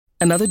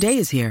Another day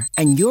is here,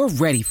 and you're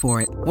ready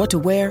for it. What to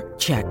wear?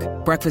 Check.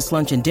 Breakfast,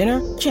 lunch, and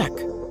dinner? Check.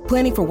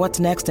 Planning for what's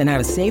next and how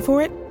to save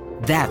for it?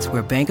 That's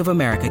where Bank of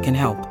America can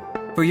help.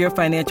 For your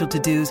financial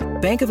to-dos,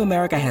 Bank of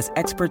America has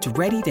experts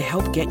ready to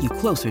help get you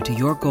closer to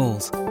your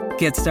goals.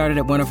 Get started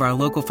at one of our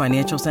local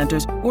financial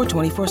centers or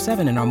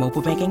 24/7 in our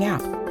mobile banking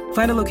app.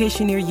 Find a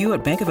location near you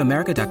at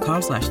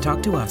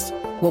bankofamerica.com/talktous.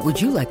 What would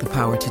you like the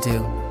power to do?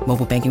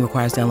 Mobile banking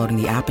requires downloading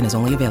the app and is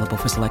only available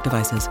for select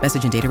devices.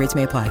 Message and data rates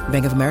may apply.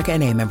 Bank of America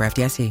N.A., member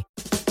FDIC.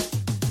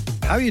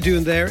 How are you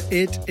doing there?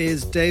 It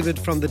is David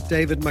from the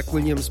David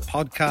McWilliams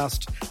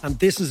podcast, and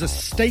this is a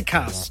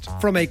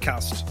Staycast from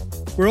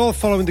Acast. We're all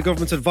following the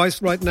government's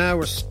advice right now.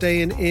 We're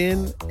staying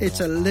in. It's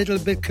a little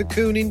bit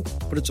cocooning,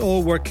 but it's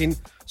all working.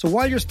 So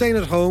while you're staying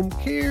at home,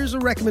 here's a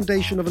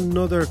recommendation of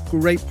another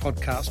great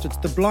podcast. It's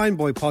the Blind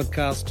Boy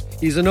podcast.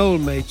 He's an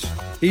old mate.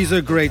 He's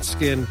a great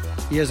skin.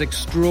 He has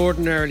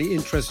extraordinarily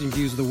interesting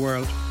views of the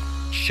world.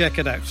 Check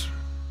it out.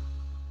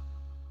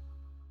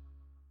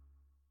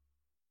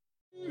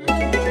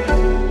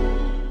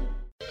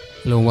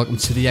 Hello and welcome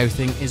to the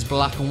Everything is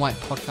Black and White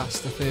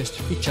podcast, the first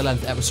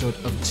feature-length episode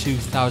of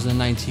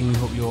 2019. We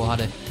hope you all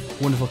had a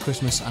wonderful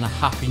Christmas and a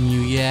happy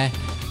New Year.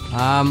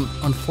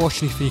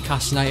 Unfortunately for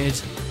Newcastle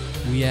United,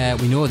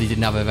 we know they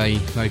didn't have a very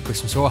Merry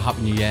Christmas or a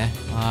Happy New Year.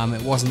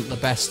 It wasn't the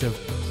best of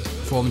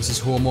performances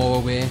home or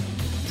away.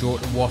 Draw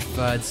to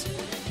Watford,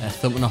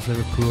 thumping off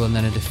Liverpool, and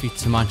then a defeat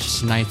to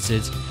Manchester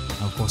United.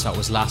 And of course that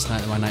was last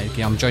night, the Man United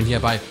game. I'm joined here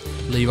by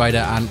Lee Ryder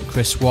and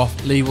Chris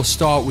Waff. Lee, we'll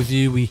start with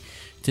you. We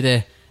did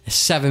a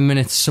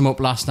 7-minute sum up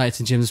last night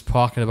in James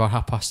Park at about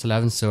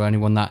 11:30, so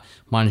anyone that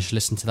managed to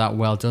listen to that,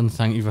 well done,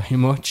 thank you very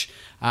much.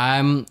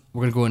 We're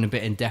going to go in a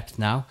bit in depth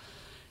now.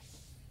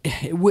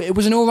 It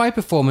was an alright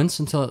performance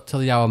until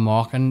the hour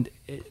mark, and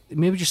it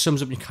maybe just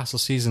sums up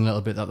Newcastle's season a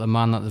little bit, that the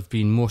man that they've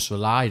been most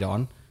relied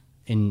on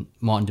in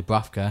Martin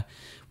Dubravka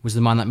was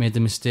the man that made the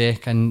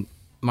mistake, and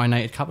Man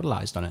United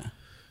capitalised on it.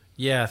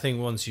 Yeah, I think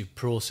once you've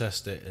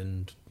processed it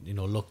and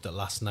looked at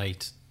last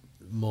night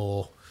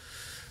more,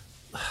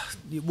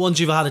 once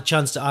you've had a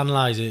chance to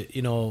analyse it,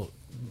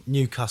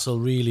 Newcastle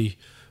really,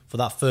 for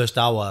that first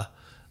hour,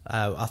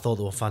 I thought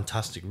they were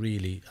fantastic,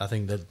 really. I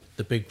think that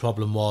the big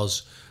problem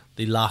was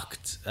they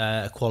lacked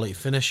a quality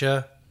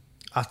finisher.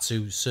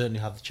 Atsu certainly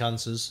had the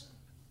chances,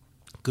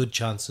 good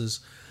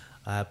chances,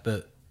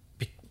 but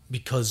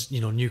because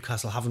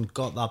Newcastle haven't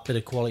got that bit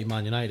of quality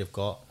Man United have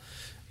got,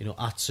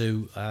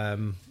 Atsu,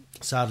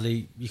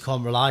 sadly, you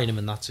can't rely on him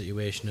in that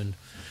situation, and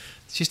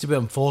it's just a bit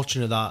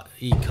unfortunate that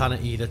he can't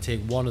either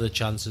take one of the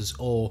chances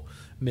or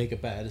make a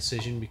better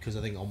decision, because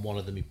I think on one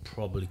of them he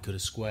probably could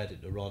have squared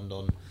it to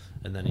Rondon,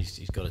 and then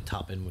he's got a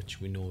tap in, which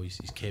we know he's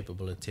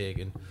capable of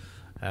taking.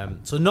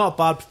 So not a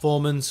bad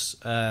performance,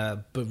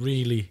 but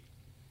really,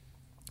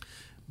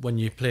 when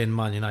you're playing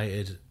Man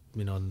United,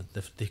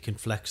 they can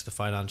flex the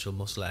financial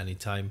muscle at any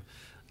time.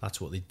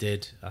 That's what they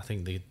did. I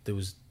think there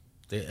was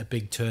a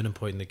big turning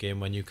point in the game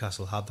when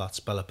Newcastle had that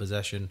spell of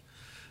possession.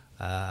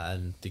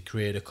 And they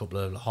created a couple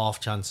of half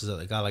chances at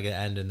the Gallagher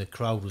end, and the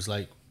crowd was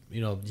like,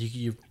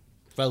 you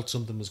felt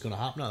something was going to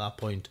happen at that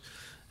point.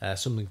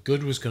 Something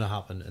good was going to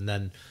happen. And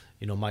then,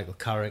 Michael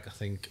Carrick, I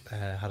think,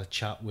 had a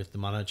chat with the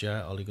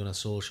manager, Ole Gunnar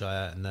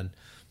Solskjaer, and then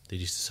they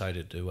just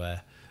decided to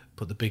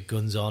put the big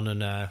guns on,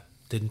 and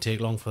didn't take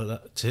long for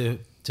that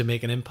to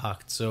make an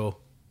impact. So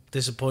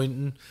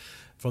disappointing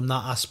from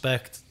that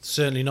aspect.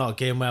 Certainly not a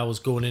game where I was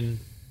going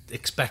in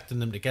expecting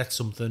them to get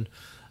something.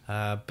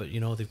 But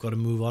they've got to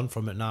move on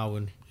from it now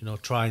and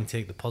try and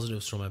take the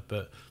positives from it.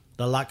 But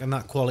they're lacking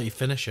that quality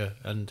finisher,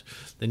 and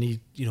they need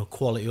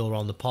quality all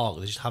around the park.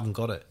 They just haven't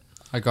got it.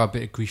 I got a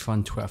bit of grief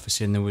on Twitter for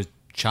saying there were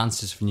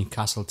chances for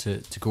Newcastle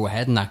to go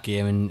ahead in that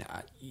game, and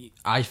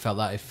I felt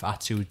that if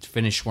Atsu would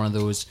finish one of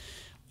those,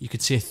 you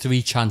could say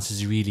 3 chances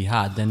he really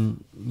had,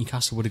 then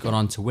Newcastle would have gone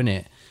on to win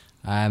it.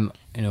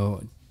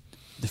 The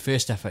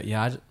first effort he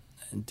had,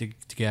 De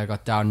Gea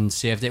got down and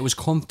saved it. It was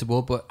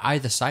comfortable, but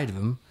either side of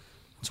him,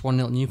 it's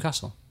 1-0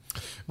 Newcastle.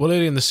 Well,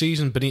 early in the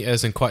season,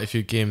 Benitez in quite a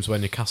few games where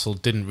Newcastle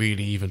didn't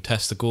really even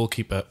test the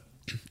goalkeeper,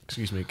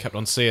 kept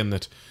on saying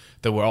that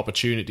there were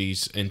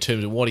opportunities. In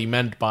terms of what he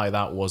meant by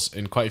that was,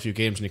 in quite a few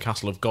games,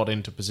 Newcastle have got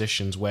into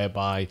positions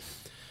whereby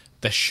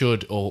they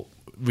should or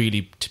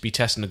really to be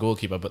testing the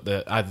goalkeeper, but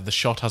either the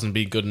shot hasn't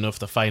been good enough,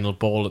 the final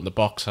ball in the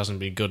box hasn't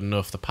been good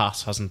enough, the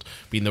pass hasn't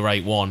been the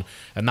right one,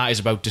 and that is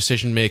about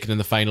decision making in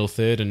the final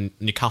third, and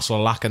Newcastle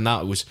are lacking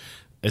that. It was,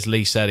 as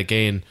Lee said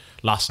again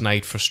last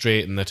night,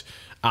 frustrating that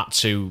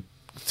Atsu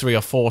 3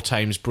 or 4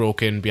 times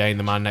broke in behind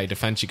the Man United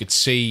defence. You could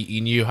see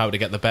he knew how to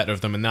get the better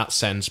of them in that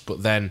sense,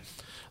 but then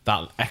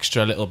that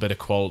extra little bit of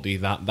quality,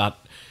 that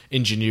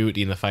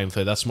ingenuity in the final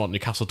third, that's what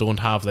Newcastle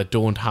don't have. They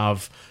don't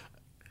have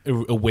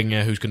a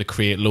winger who's going to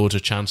create loads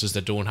of chances.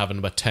 They don't have a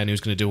number 10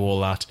 who's going to do all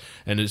that.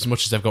 And as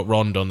much as they've got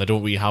Rondon, they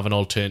don't really have an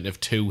alternative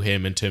to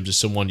him in terms of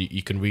someone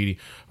you can really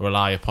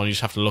rely upon. You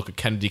just have to look at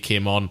Kennedy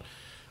came on,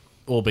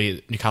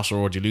 albeit Newcastle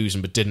already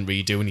losing, but didn't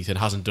really do anything,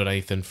 hasn't done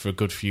anything for a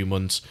good few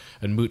months.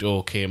 And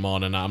Muto came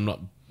on, and I'm not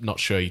not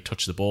sure he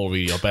touched the ball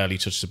really, or barely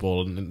touched the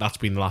ball, and that's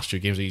been the last 2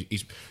 games.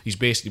 He's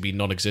basically been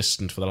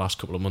non-existent for the last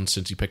couple of months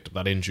since he picked up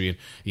that injury, and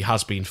he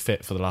has been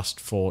fit for the last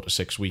 4 to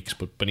 6 weeks,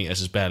 but Benitez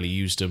has barely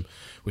used him,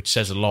 which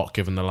says a lot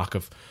given the lack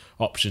of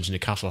options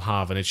Newcastle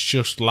have, and it's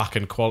just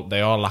lacking quality.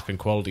 They are lacking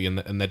quality, and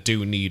they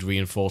do need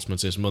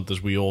reinforcements this month,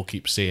 as we all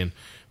keep saying,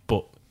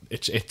 but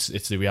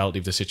it's the reality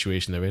of the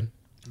situation they're in.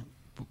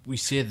 We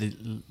say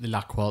they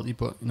lack quality,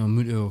 but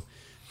Muto,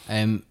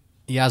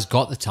 he has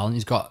got the talent,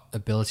 he's got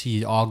ability.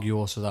 You'd argue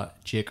also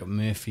that Jacob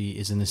Murphy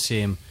is in the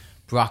same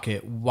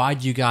bracket. Why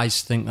do you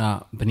guys think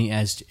that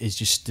Benitez is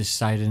just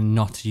deciding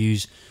not to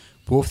use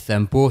both of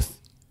them? Both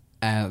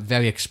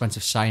very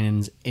expensive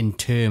signings in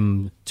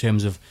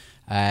terms of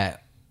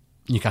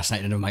Newcastle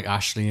United and Mike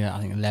Ashley. I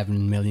think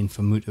 11 million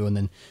for Muto, and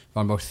then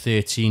around about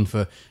 13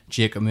 for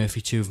Jacob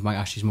Murphy, 2 of Mike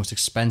Ashley's most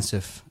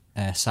expensive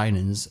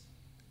signings.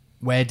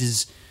 Where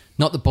does,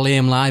 not the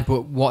blame lie,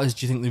 but do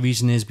you think the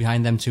reason is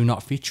behind them 2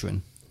 not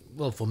featuring?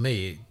 Well, for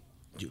me,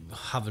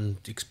 having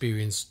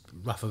experienced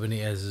Rafa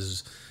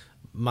Benitez's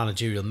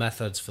managerial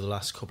methods for the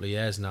last couple of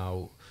years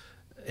now,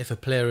 if a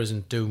player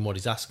isn't doing what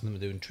he's asking them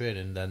to do in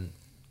training, then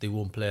they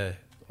won't play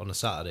on a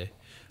Saturday.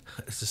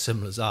 It's as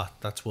simple as that.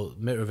 That's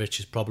what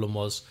Mitrovic's problem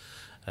was.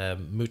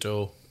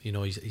 Muto,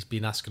 he's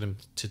been asking him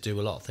to do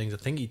a lot of things. I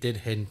think he did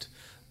hint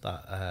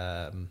that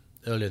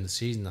earlier in the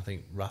season, I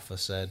think Rafa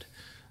said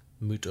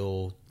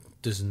Muto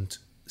doesn't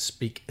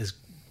speak as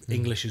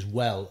English as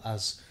well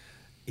as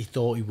he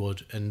thought he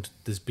would, and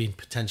there's been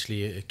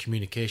potentially a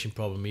communication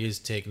problem. He is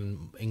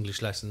taking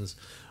English lessons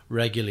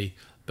regularly,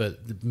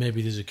 but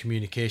maybe there's a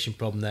communication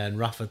problem there, and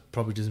Rafa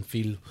probably doesn't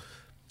feel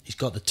he's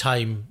got the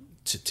time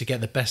to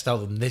get the best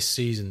out of him this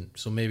season.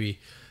 So maybe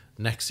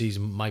next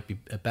season might be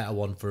a better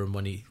one for him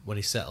when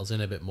he settles in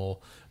a bit more.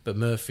 But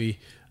Murphy,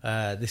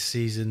 this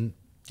season,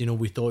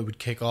 we thought he would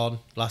kick on.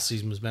 Last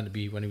season was meant to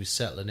be when he was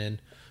settling in.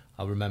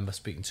 I remember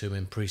speaking to him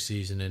in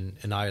pre-season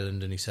in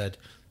Ireland, and he said,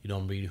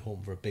 I'm really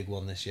hoping for a big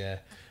one this year.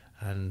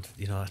 And,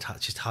 it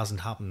just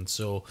hasn't happened.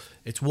 So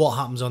it's what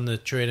happens on the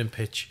training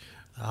pitch,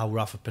 how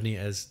Rafa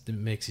Benitez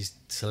makes his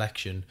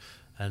selection.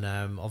 And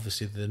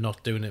obviously they're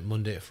not doing it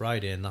Monday to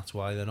Friday, and that's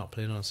why they're not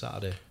playing on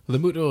Saturday. Well,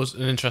 the Muto's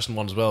an interesting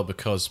one as well,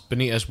 because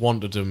Benitez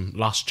wanted him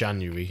last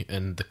January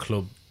and the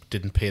club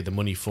didn't pay the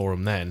money for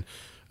him then.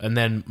 And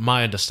then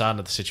my understanding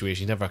of the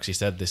situation, he never actually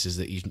said this, is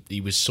that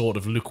he was sort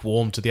of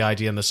lukewarm to the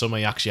idea in the summer.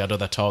 He actually had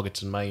other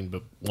targets in mind,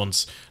 but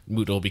once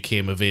Muto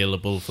became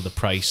available for the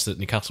price that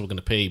Newcastle were going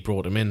to pay, he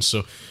brought him in.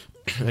 So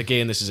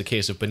again, this is a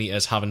case of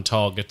Benitez having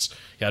targets.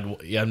 He had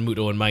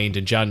Muto in mind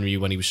in January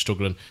when he was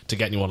struggling to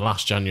get anyone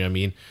last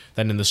January.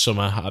 Then in the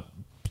summer had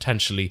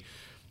potentially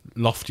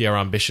loftier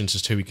ambitions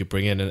as to who he could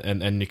bring in,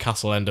 and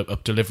Newcastle end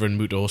up delivering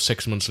Muto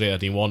 6 months later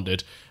than he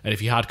wanted. And if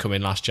he had come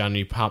in last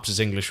January, perhaps his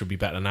English would be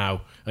better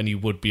now and he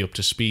would be up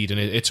to speed. And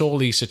it's all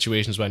these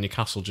situations where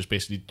Newcastle just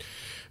basically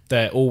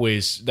they're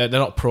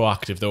not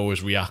proactive, they're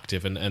always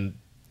reactive, and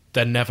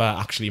they're never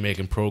actually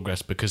making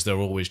progress because they're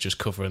always just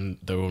covering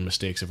their own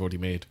mistakes they've already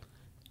made.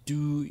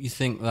 Do you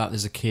think that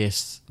there's a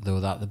case though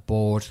that the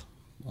board,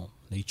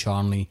 Lee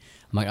Charnley,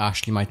 Mike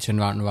Ashley might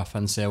turn around to Rafa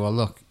and say, well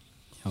look,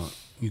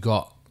 you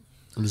got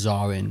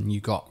Lazar in, you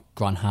got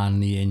Grant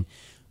Hanley in,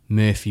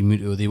 Murphy,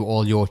 Muto, they were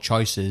all your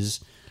choices,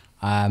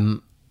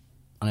 and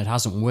it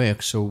hasn't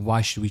worked, so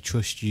why should we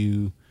trust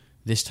you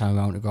this time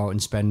around to go out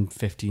and spend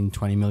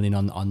 15-20 million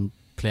on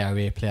player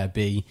A, player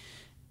B,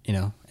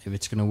 if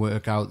it's going to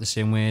work out the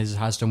same way as it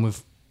has done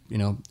with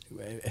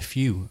a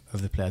few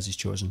of the players he's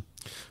chosen?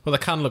 Well,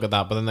 they can look at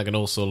that, but then they can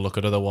also look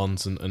at other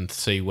ones and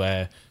see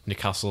where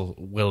Newcastle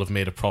will have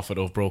made a profit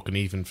or broken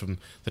even from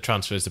the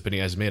transfers that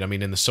Benitez made. I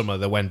mean, in the summer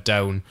they went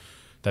down.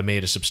 They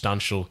made a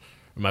substantial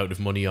amount of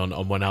money on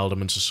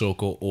Wijnaldum and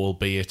Sissoko,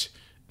 albeit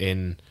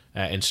in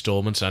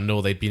instalments. I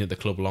know they'd been at the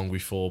club long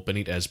before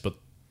Benitez, but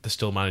they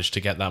still managed to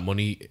get that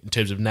money. In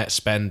terms of net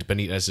spend,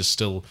 Benitez is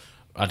still,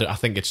 I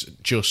think it's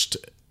just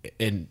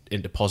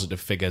into positive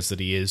figures that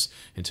he is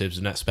in terms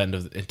of net spend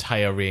of the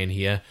entire reign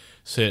here.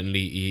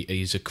 Certainly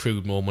he's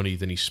accrued more money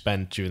than he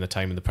spent during the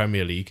time in the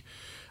Premier League.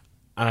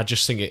 And I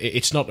just think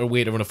it's not a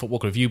way to run a football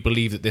club. If you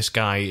believe that this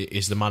guy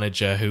is the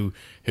manager who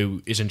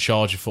is in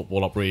charge of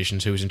football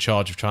operations, who is in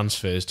charge of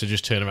transfers, to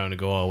just turn around and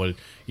go, oh, well,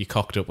 you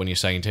cocked up when you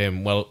signed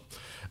him. Well,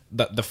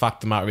 the fact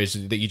of the matter is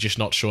that you're just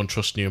not showing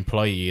trust in your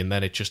employee, and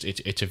then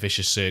it's a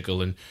vicious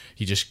circle, and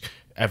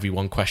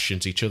everyone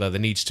questions each other.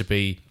 There needs to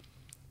be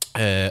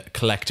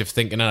collective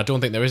thinking, and I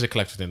don't think there is a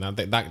collective thinking. I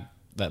think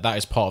that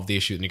is part of the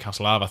issue that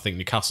Newcastle have. I think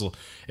Newcastle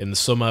in the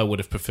summer would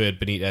have preferred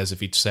Benitez if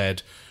he'd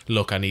said,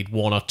 look, I need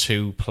 1 or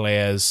 2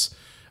 players,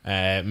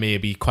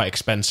 maybe quite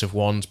expensive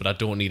ones, but I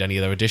don't need any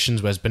other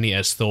additions, whereas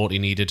Benitez thought he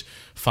needed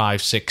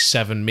 5, 6,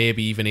 7,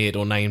 maybe even 8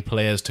 or 9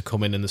 players to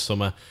come in the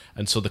summer,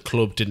 and so the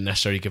club didn't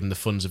necessarily give him the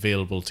funds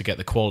available to get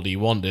the quality he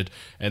wanted,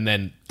 and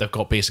then they've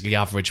got basically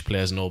average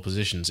players in all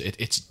positions.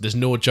 There's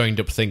no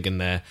joined up thinking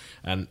there,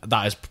 and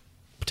that is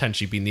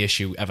potentially been the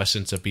issue ever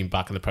since I've been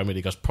back in the Premier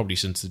League, probably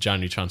since the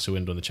January transfer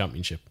window in the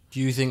Championship. Do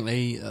you think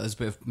there's a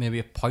bit of maybe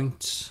a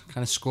point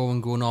kind of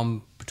scoring going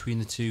on between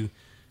the two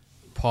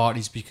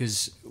parties?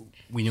 Because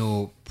we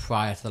know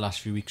prior to the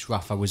last few weeks,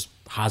 Rafa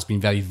has been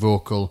very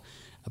vocal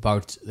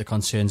about the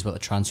concerns about the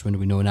transfer window.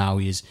 We know now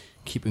he is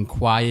keeping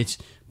quiet.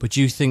 But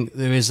do you think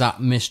there is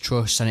that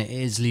mistrust, and it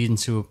is leading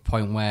to a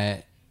point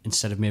where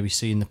instead of maybe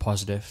seeing the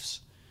positives,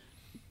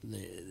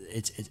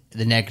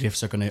 the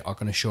negatives are going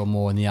to show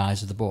more in the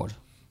eyes of the board?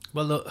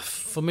 Well, look,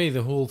 for me,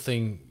 the whole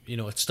thing,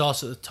 it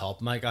starts at the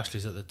top. Mike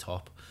Ashley's at the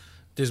top.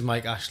 Does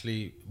Mike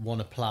Ashley want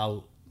to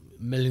plough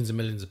millions and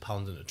millions of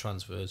pounds into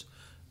transfers?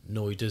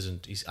 No, he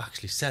doesn't. He's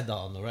actually said that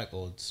on the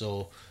record.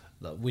 So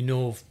we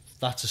know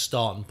that's a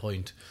starting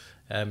point.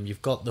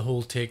 You've got the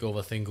whole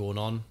takeover thing going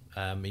on.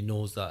 He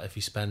knows that if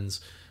he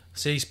spends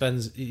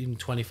even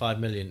 25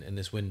 million in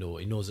this window,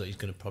 he knows that he's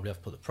going to probably have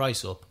to put the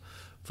price up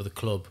for the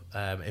club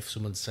if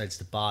someone decides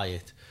to buy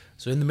it.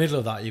 So in the middle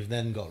of that, you've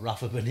then got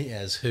Rafa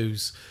Benitez,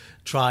 who's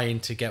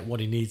trying to get what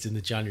he needs in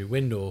the January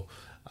window,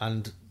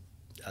 and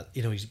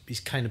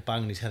he's kind of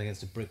banging his head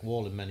against a brick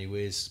wall in many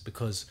ways,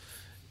 because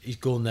he's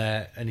going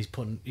there and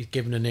he's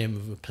giving the name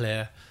of a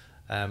player.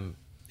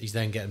 He's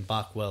then getting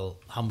back, well,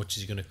 how much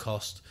is he going to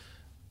cost?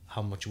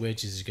 How much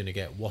wages is he going to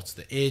get? What's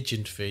the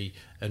agent fee?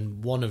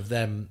 And one of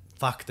them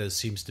factors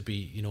seems to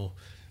be,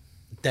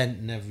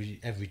 denting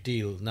every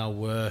deal. Now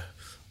we're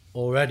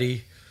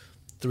already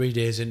 3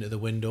 days into the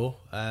window,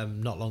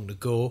 not long to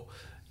go.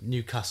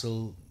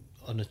 Newcastle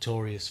are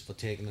notorious for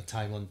taking the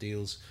time on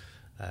deals.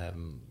 I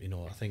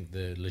think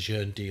the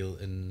Lejeune deal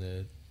in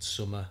the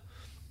summer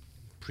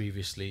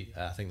previously,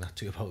 I think that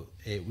took about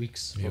 8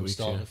 weeks from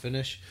start to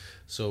finish.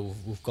 So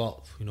we've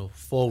got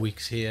 4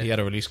 weeks here. He had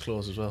a release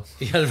clause as well.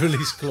 He had a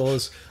release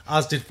clause,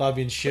 as did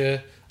Fabian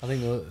Schär. I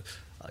think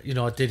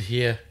I did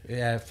hear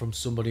from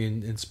somebody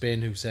in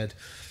Spain who said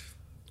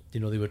they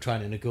were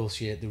trying to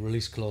negotiate the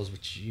release clause,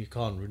 which you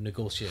can't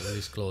negotiate a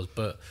release clause.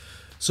 But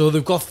so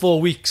they've got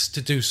 4 weeks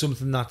to do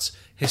something that's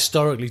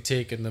historically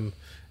taken them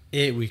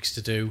 8 weeks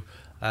to do.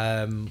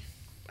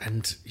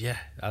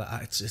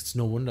 It's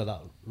no wonder that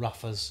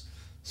Rafa's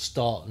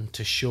starting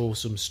to show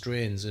some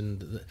strains,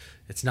 and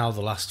it's now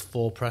the last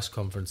 4 press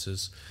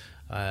conferences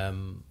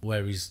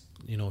where he's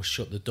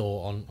shut the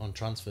door on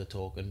transfer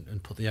talk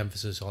and put the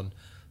emphasis on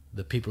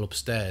the people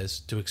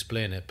upstairs to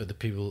explain it, but the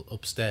people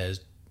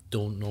upstairs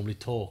don't normally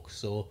talk.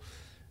 So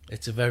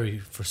it's a very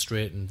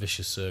frustrating,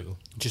 vicious circle.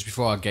 Just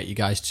before I get you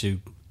guys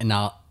to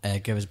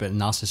give us a bit of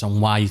analysis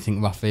on why you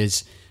think Rafa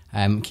is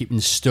keeping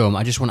stum,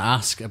 I just want to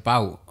ask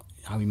about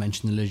how you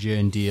mentioned the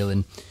Lejeune deal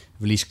and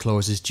release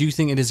clauses. Do you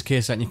think it is a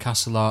case that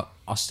Newcastle are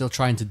still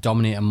trying to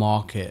dominate a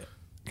market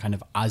kind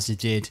of as they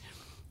did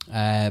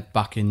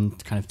back in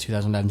kind of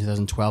 2011,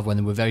 2012 when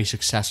they were very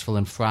successful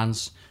in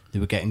France? They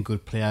were getting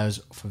good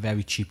players for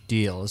very cheap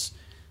deals.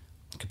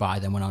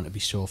 Cabaye then went on to be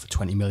sold for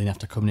 20 million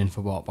after coming in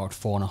for about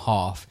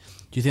 4.5.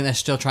 Do you think they're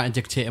still trying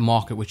to dictate a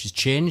market which has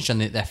changed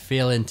and they're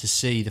failing to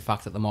see the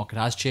fact that the market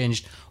has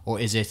changed, or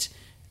is it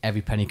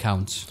every penny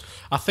counts?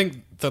 I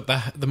think that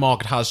the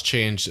market has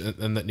changed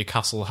and that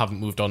Newcastle haven't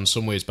moved on in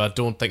some ways, but I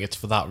don't think it's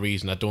for that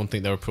reason. I don't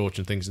think they're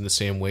approaching things in the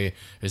same way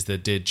as they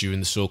did during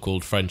the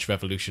so-called French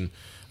Revolution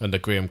under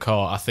Graham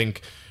Carr. I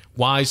think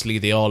wisely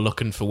they are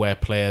looking for where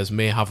players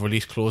may have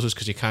release clauses,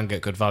 because you can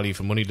get good value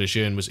for money.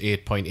 Lejeune was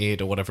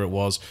 8.8 or whatever it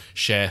was,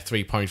 Schär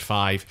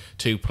 3.5,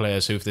 2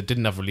 players who, if they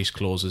didn't have release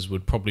clauses,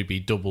 would probably be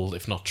double,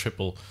 if not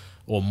triple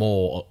or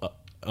more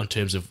in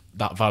terms of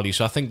that value.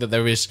 So I think that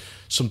there is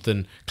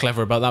something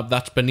clever about that.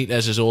 That's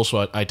Benitez is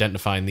also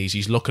identifying these.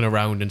 He's looking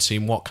around and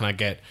seeing what can I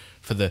get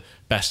for the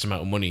best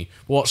amount of money.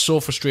 What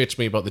so frustrates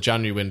me about the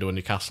January window in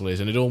Newcastle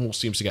is, and it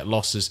almost seems to get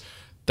lost, is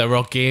there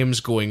are games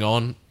going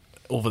on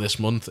over this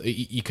month.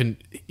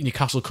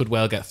 Newcastle could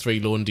well get 3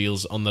 loan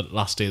deals on the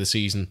last day of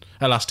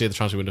the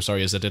transfer window,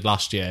 as they did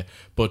last year,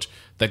 but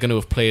they're going to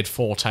have played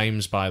 4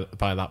 times by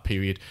that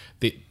period.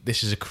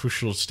 This is a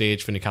crucial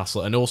stage for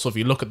Newcastle. And also, if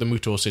you look at the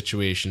Muto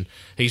situation,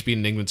 he's been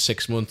in England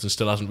 6 months and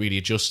still hasn't really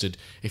adjusted.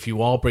 If you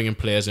are bringing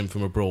players in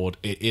from abroad,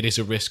 it is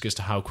a risk as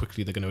to how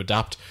quickly they're going to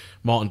adapt.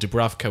 Martin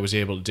Dubravka was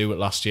able to do it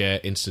last year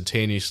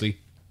instantaneously,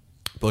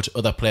 but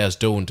other players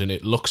don't, and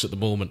it looks at the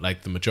moment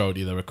like the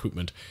majority of their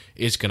recruitment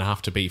is going to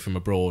have to be from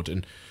abroad,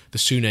 and the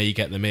sooner you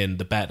get them in,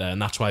 the better.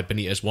 And that's why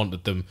Benitez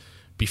wanted them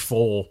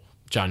before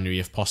January,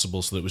 if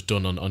possible, so that it was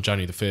done on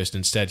January the 1st.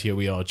 Instead, here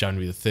we are,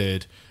 January the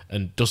 3rd,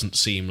 and doesn't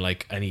seem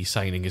like any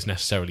signing is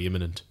necessarily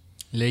imminent.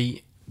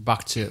 Lee,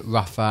 back to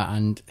Rafa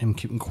and him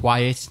keeping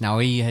quiet. Now,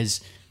 he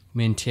has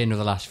maintained over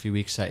the last few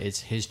weeks that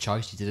it's his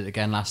choice. He did it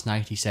again last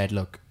night. He said,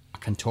 look, I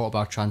can talk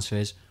about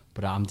transfers,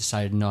 but I'm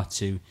decided not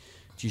to.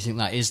 Do you think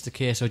that is the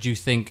case, or do you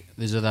think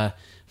there's other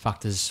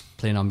factors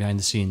playing on behind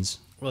the scenes?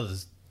 Well,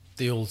 there's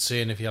the old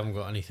saying, if you haven't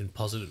got anything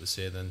positive to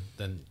say,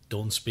 then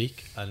don't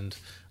speak. And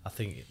I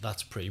think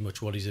that's pretty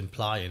much what he's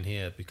implying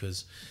here,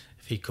 because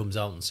if he comes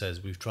out and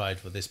says, we've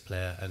tried for this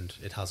player and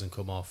it hasn't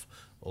come off,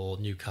 or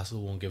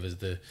Newcastle won't give us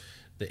the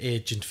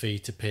agent fee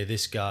to pay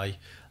this guy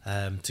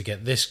to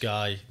get this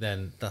guy,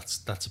 then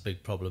that's a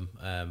big problem.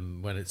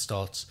 When it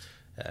starts...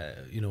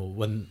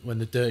 when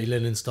the dirty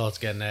linen starts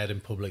getting aired in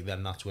public,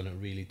 then that's when it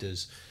really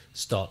does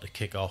start to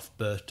kick off.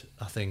 But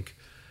I think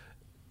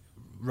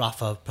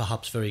Rafa,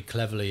 perhaps very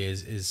cleverly,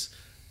 is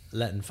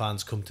letting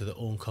fans come to their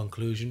own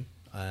conclusion.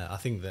 I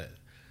think that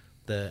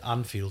the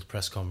Anfield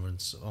press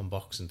conference on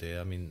Boxing Day,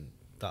 I mean,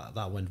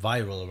 that went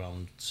viral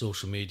around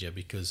social media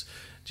because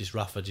just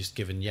Rafa just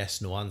giving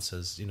yes, no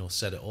answers,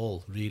 said it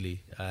all,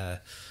 really.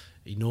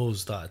 He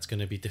knows that it's going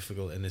to be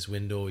difficult in this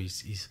window.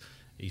 He's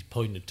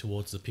pointed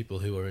towards the people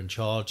who are in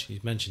charge.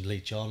 He's mentioned Lee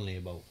Charnley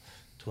about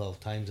 12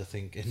 times, I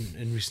think,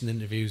 in recent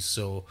interviews.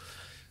 So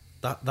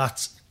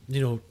that's,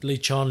 Lee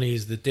Charnley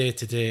is the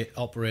day-to-day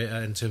operator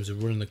in terms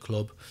of running the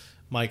club.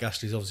 Mike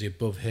Ashley's obviously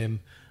above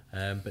him,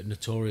 but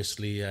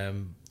notoriously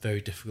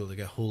very difficult to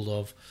get hold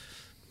of.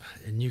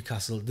 In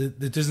Newcastle,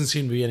 there doesn't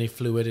seem to be any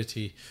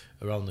fluidity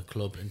around the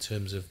club in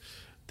terms of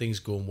things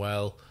going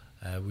well.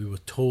 We were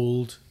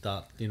told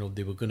that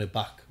they were going to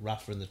back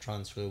Rafa in the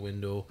transfer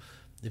window.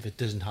 If it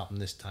doesn't happen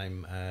this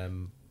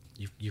time,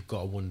 you've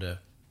got to wonder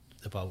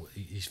about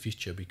his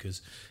future,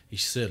 because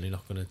he's certainly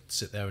not going to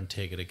sit there and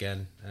take it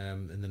again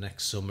in the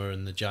next summer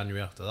and the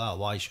January after that.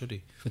 Why should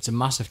he? It's a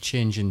massive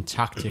change in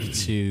tactic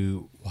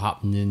to what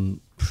happened in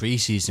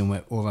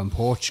pre-season over in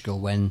Portugal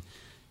when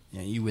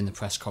you win the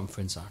press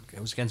conference. It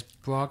was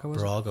against Braga,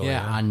 was Braga, it?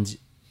 Yeah, and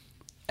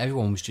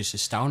everyone was just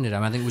astounded.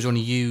 I think it was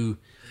only you,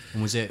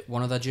 and was it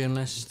one of their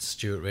journalists?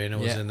 Stuart Rayner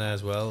was in there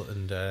as well,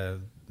 and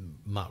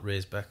Matt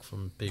Raisbeck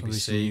from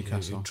BBC,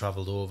 who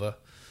travelled over.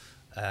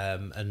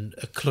 And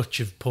a clutch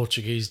of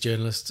Portuguese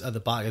journalists at the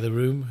back of the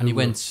room. And he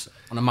went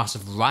on a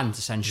massive rant,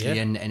 essentially,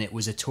 and it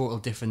was a total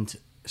different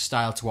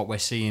style to what we're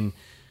seeing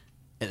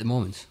at the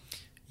moment.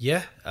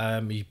 Yeah,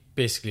 he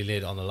basically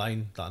laid it on the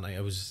line that night.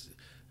 It was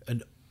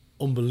an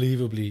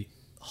unbelievably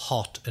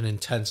hot and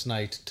intense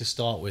night to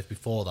start with.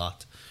 Before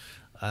that,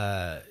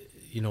 up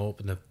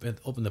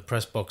in the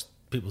press box,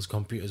 people's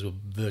computers were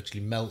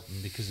virtually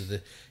melting because of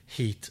the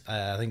heat.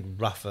 I think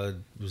Rafa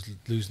was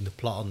losing the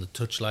plot on the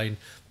touchline.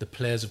 The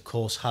players, of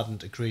course,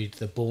 hadn't agreed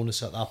the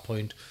bonus at that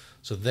point,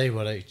 so they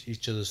were at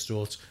each other's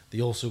throats.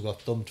 They also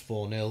got thumped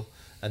 4-0,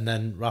 and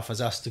then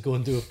Rafa's asked to go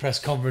and do a press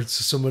conference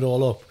to sum it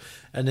all up.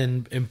 And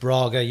then in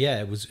Braga,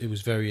 it was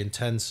very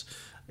intense.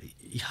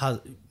 He had,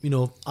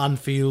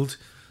 Anfield,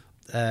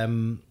 I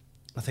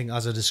think,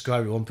 as I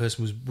described it, one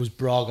person was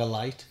Braga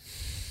light.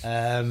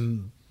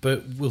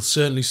 But we'll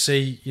certainly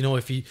see,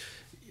 if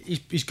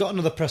he's got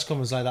another press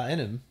conference like that in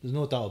him. There's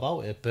no doubt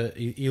about it. But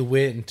he'll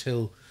wait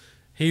until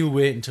he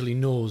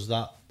knows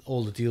that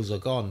all the deals are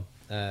gone.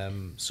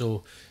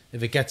 So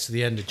if it gets to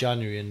the end of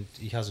January and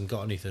he hasn't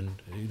got anything,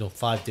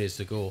 5 days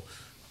to go,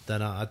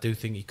 then I do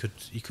think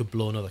he could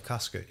blow another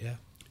casket. Yeah.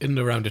 In and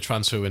around a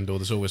transfer window,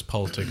 there's always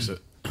politics at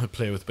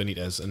play with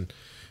Benitez, and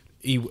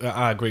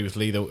I agree with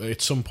Lee, though.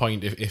 At some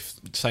point,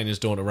 if signings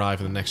don't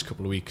arrive in the next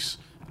couple of weeks,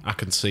 I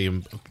can see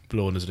him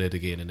blowing his lid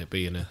again, and it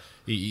being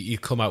he'll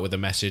come out with a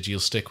message. He'll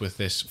stick with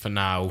this for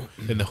now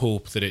in the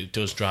hope that it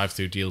does drive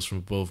through deals from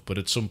above. But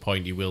at some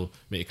point, he will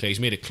make it clear. He's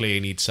made it clear he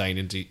needs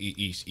signings.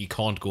 He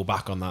can't go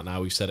back on that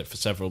now. He's said it for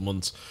several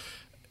months.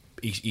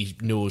 He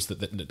knows that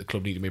the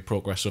club need to make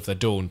progress. So if they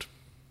don't,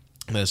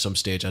 then at some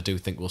stage, I do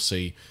think we'll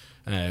see.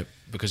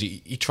 Because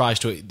he tries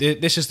to.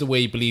 This is the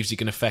way he believes he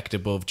can affect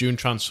above during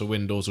transfer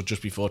windows or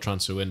just before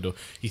transfer window.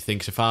 He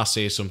thinks if I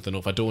say something, or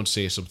if I don't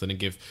say something and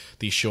give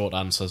these short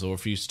answers or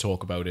refuse to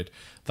talk about it,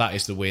 that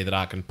is the way that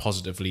I can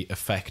positively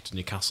affect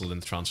Newcastle in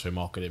the transfer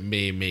market. It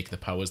may make the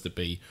powers that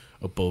be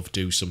above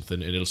do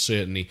something, and it'll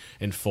certainly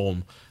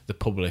inform the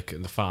public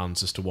and the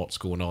fans as to what's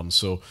going on.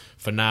 So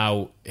for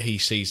now, he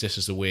sees this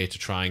as a way to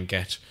try and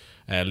get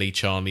Lee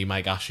Charnley,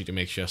 Mike Ashley to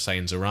make sure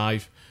signs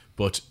arrive.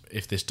 But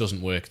if this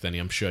doesn't work, then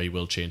I'm sure he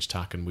will change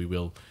tack and we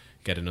will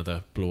get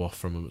another blow-off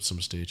from him at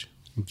some stage.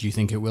 Do you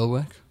think it will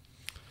work?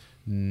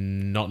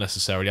 Not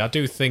necessarily. I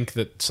do think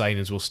that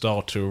signings will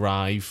start to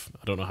arrive.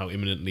 I don't know how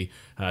imminently,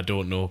 and I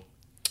don't know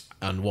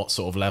and what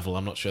sort of level.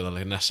 I'm not sure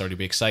they'll necessarily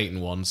be exciting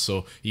ones,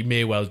 so he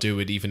may well do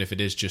it even if it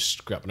is just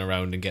scrapping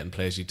around and getting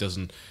players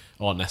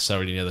aren't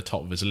necessarily near the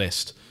top of his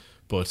list.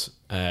 But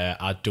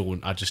I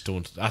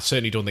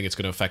certainly don't think it's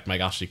going to affect Mike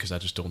Ashley, because I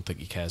just don't think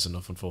he cares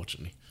enough,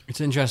 unfortunately. It's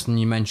interesting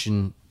you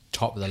mentioned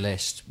top of the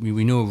list.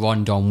 We know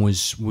Rondon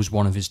was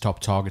one of his top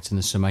targets in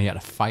the summer. He had to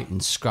fight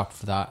and scrap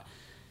for that.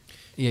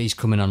 Yeah, he's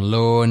coming on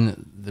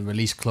loan. The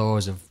release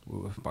clause of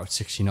about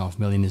 $16.5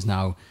 million is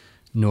now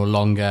no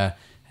longer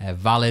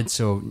valid,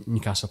 so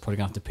Newcastle are probably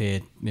going to have to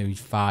pay maybe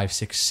 5,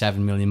 6,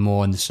 7 million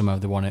more in the summer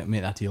if they want to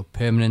make that deal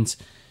permanent.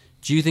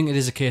 Do you think it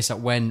is a case that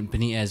when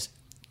Benitez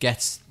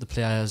gets the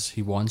players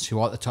he wants, who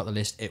are at the top of the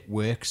list, it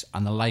works,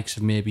 and the likes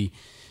of maybe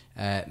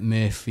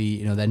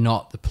Murphy, they're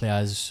not the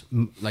players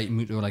like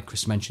Muto, like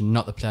Chris mentioned,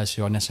 not the players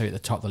who are necessarily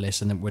at the top of the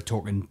list, and then we're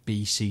talking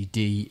B, C,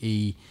 D,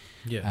 E.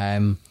 Yeah.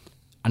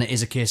 And it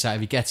is a case that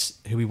if he gets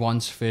who he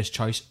wants, first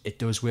choice, it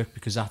does work,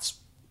 because that's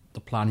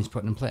the plan he's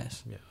putting in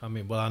place. Yeah,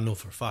 I know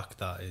for a fact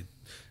that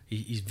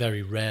he's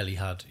very rarely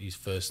had his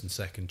first and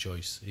second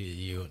choice.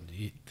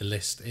 The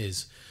list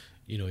is,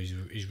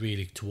 he's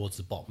really towards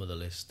the bottom of the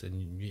list,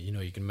 and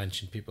you can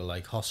mention people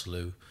like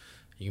Hosselu,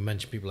 you can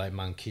mention people like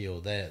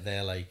Manquillo.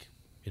 They're like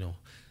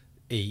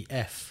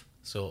EF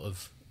sort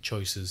of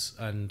choices,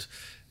 and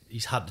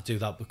he's had to do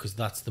that because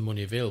that's the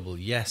money available.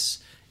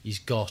 Yes, he's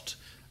got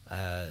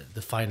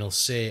the final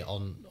say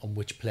on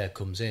which player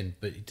comes in,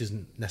 but he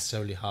doesn't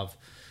necessarily have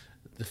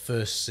the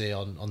first say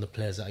on the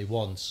players that he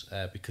wants,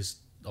 because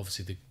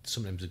obviously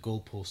sometimes the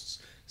goalposts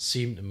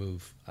seem to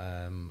move,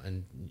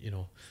 and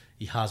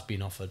he has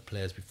been offered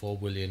players before.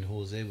 Willian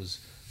Jose was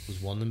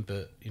one of them,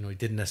 but he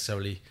didn't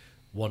necessarily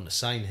want to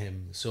sign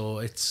him. So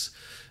it's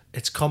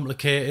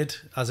complicated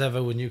as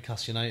ever with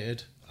Newcastle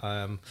United,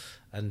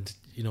 and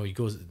he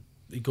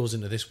goes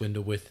into this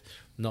window with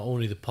not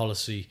only the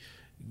policy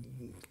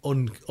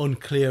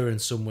unclear in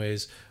some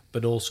ways,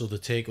 but also the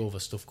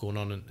takeover stuff going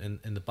on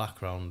in the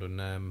background,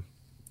 and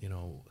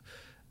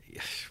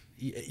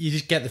you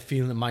just get the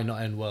feeling it might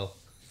not end well.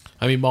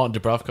 I mean, Martin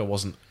Dubravka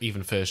wasn't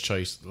even first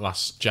choice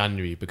last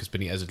January because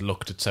Benitez had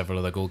looked at several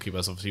other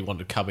goalkeepers. Obviously, he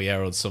wanted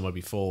Caballero the summer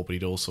before, but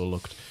he'd also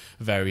looked at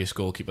various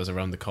goalkeepers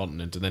around the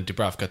continent. And then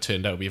Dubravka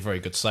turned out to be a very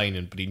good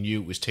signing, but he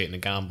knew it was taking a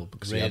gamble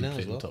because he hadn't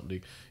played in the top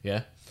league.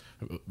 Yeah,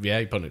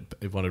 he wanted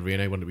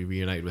Reina, he wanted to be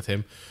reunited with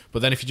him.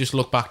 But then if you just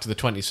look back to the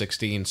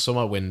 2016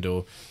 summer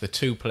window, the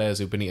two players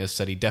who Benitez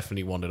said he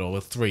definitely wanted, or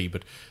well, three,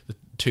 but the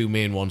two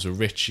main ones were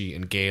Ritchie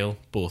and Gale,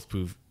 both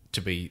proved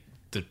to be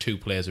the two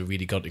players who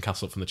really got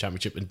Newcastle up from the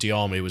Championship, and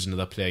Diarmi was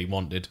another player he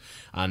wanted,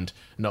 and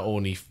not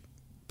only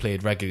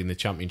played regularly in the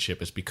Championship,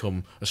 has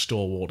become a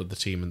stalwart of the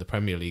team in the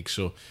Premier League.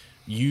 So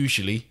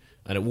usually,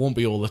 and it won't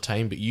be all the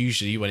time, but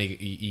usually when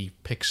he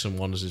picks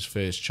someone as his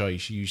first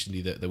choice,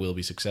 usually they will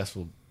be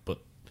successful, but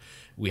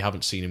we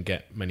haven't seen him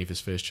get many of his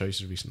first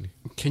choices recently.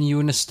 Can you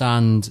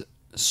understand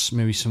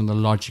maybe some of the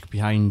logic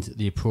behind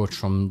the approach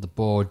from the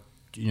board?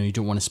 You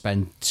don't want to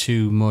spend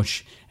too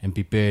much and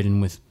be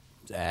burdened with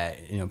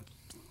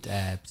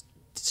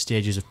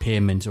stages of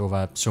payment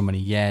over so many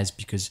years,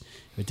 because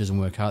if it doesn't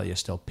work out, you're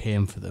still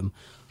paying for them.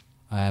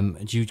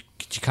 Do you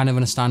kind of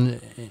understand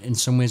in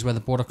some ways where the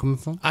board are coming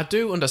from? I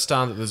do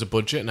understand that there's a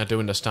budget, and I do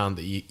understand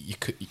that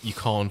you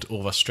can't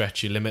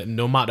overstretch your limit.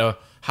 No matter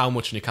how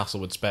much Newcastle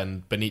would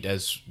spend,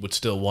 Benitez would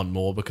still want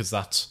more, because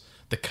that's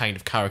the kind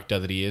of character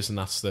that he is, and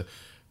that's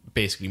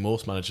basically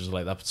most managers are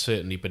like that, but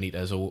certainly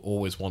Benitez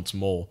always wants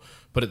more.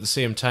 But at the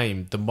same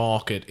time, the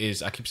market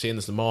is, I keep saying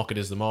this, the market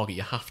is the market.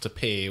 You have to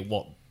pay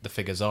what the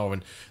figures are,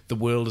 and the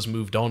world has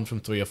moved on from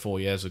 3 or 4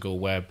 years ago,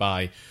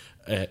 whereby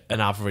an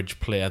average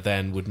player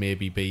then would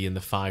maybe be in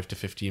the 5 to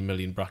 15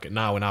 million bracket.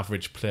 Now an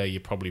average player you're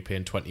probably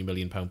paying £20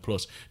 million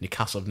plus.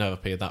 Newcastle have never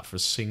paid that for a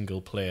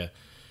single player.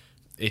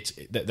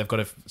 They've got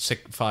a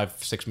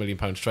 £5-6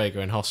 million striker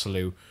in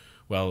Joselu.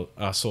 Well,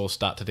 I saw a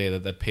stat today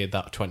that they'd paid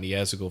that 20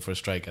 years ago for a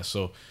striker.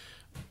 So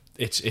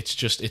it's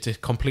a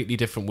completely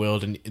different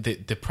world, and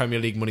the Premier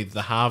League money that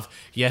they have,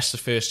 yes, the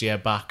first year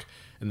back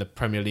in the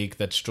Premier League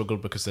they'd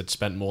struggled because they'd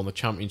spent more on the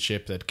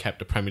Championship, they'd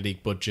kept a Premier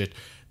League budget,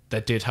 they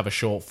did have a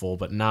shortfall,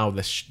 but now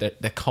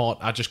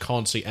I just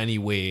can't see any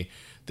way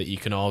that you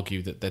can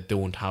argue that they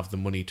don't have the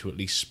money to at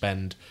least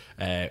spend,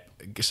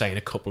 saying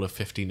a couple of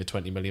 15 to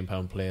 20 million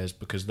pound players,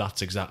 because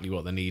that's exactly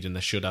what they need, and they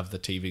should have the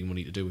TV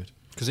money to do it.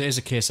 Because it is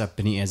a case that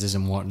Benitez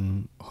isn't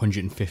wanting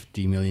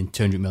 150 million,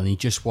 200 million. He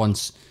just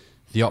wants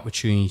the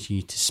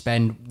opportunity to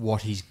spend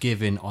what he's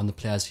given on the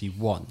players he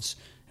wants.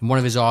 And one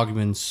of his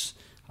arguments,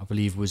 I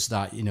believe, was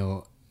that,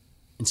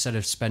 instead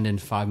of spending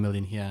 5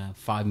 million here,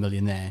 5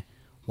 million there,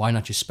 why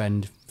not just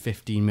spend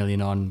 15 million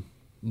on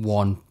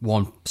one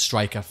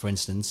striker, for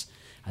instance,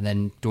 and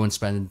then don't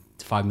spend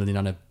 5 million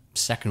on a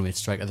second-rate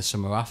striker the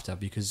summer after,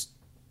 because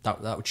that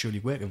would surely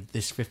work. If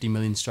this £50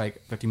 million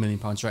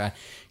striker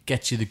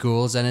gets you the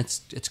goals, then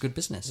it's good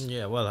business.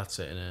 Yeah, well, that's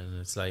it,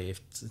 and it's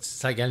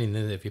like anything.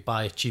 If you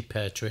buy a cheap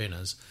pair of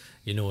trainers,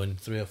 in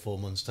 3 or 4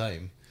 months'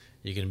 time,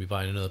 you're going to be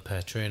buying another pair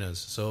of trainers.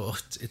 So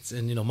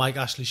Mike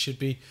Ashley should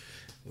be,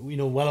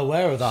 well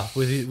aware of that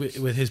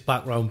with his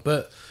background.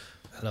 But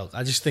look,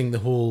 I just think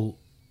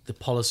the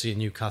policy in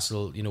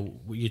Newcastle,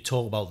 you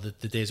talk about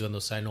the days when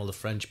they're signing all the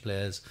French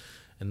players,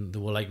 and they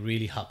were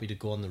really happy to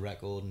go on the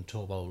record and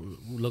talk about,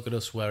 look at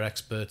us, we're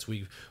experts.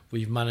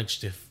 We've managed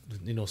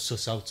to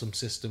suss out some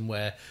system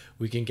where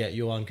we can get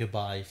Yohan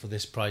Cabaye for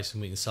this price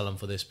and we can sell him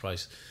for this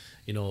price.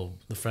 The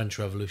French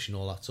Revolution,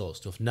 all that sort of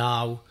stuff.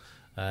 Now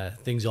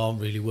things aren't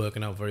really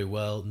working out very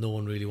well. No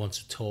one really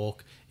wants to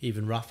talk.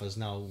 Even Rafa's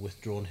now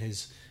withdrawn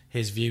his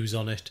views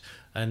on it,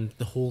 and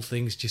the whole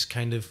thing's just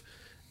kind of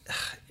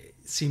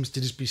seems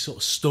to just be sort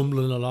of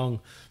stumbling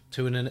along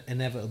to an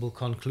inevitable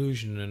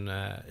conclusion, and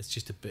it's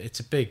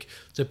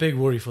a big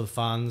worry for the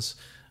fans.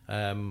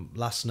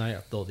 Last night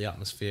I thought the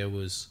atmosphere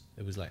was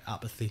like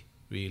apathy,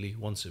 really.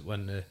 Once it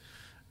went to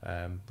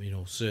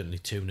certainly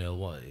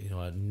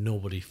 2-0,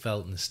 nobody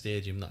felt in the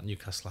stadium that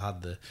Newcastle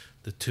had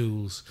the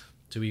tools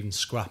to even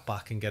scrap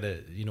back and get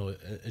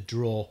a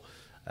draw.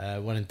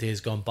 When in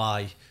days gone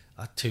by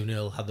at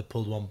 2-0, had they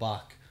pulled one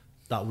back,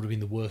 that would have been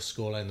the worst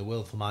scoreline in the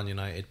world for Man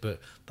United, but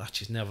that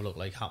just never looked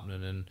like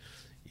happening. And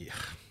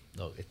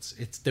look,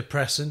 it's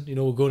depressing.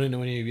 We're going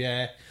into a new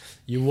year.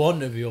 You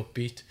want to be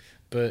upbeat,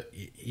 but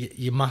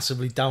you're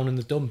massively down in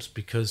the dumps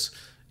because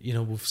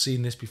we've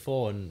seen this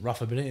before, and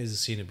Rafa Benitez has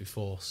seen it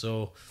before.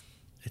 So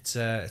it's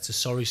a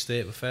sorry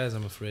state of affairs,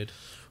 I'm afraid.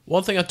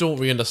 One thing I don't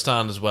really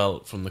understand as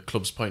well, from the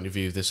club's point of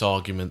view, this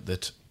argument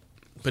that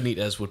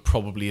Benitez would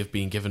probably have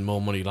been given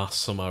more money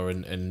last summer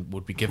and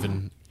would be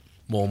given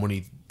more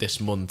money this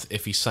month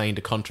if he signed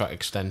a contract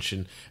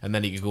extension, and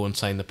then he could go and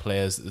sign the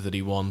players that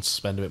he wants,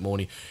 spend a bit more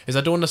money. I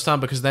don't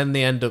understand, because then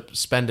they end up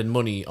spending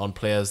money on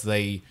players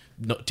they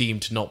not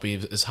deemed to not be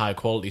as high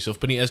quality. So if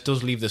Benitez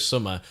does leave this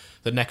summer,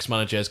 the next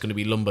manager is going to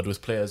be lumbered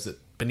with players that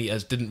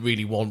Benitez didn't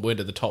really want, weren't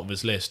at the top of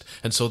his list,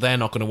 and so they're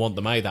not going to want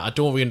them either. I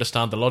don't really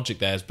understand the logic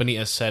there. As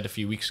Benitez said a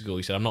few weeks ago,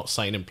 he said, I'm not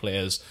signing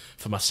players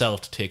for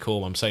myself to take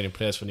home, I'm signing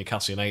players for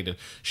Newcastle United.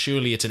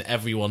 Surely it's in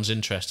everyone's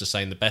interest to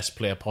sign the best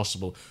player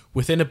possible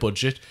within a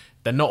budget.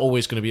 They're not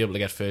always going to be able to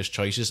get first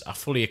choices, I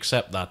fully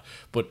accept that,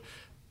 but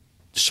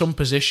some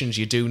positions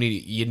you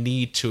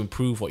need to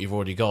improve what you've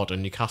already got,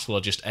 and Newcastle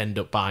will just end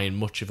up buying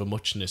much of a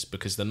muchness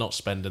because they're not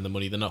spending the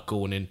money, they're not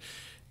going in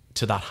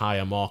to that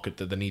higher market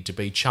that they need to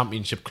be.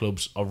 Championship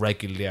clubs are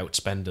regularly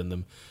outspending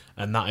them,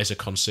 and that is a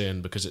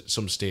concern, because at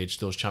some stage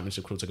those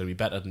championship clubs are going to be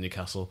better than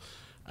Newcastle,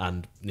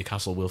 and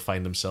Newcastle will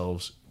find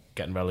themselves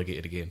getting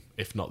relegated again,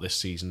 if not this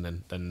season,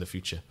 then in the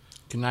future.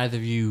 Can either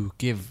of you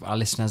give our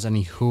listeners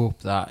any hope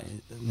that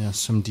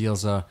some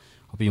deals are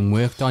being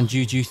worked on? Do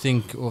you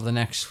think over the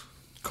next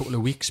couple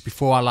of weeks,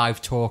 before our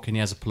live talking,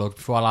 here's a plug,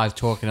 before our live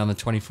talking on the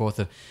 24th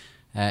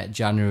of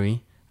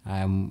January,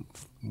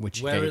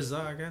 where is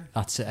that again?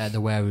 That's the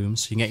Ware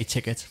Rooms. You can get your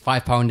ticket,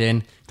 £5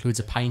 in,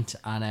 includes a pint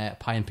and a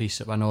pie and piece.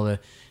 And all the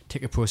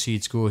ticket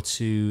proceeds go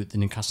to the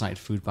Newcastle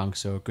United Food Bank,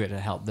 so great to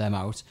help them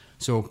out.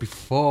 So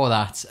before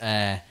that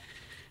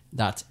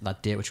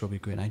date, which will be a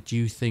great night, do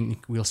you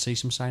think we'll see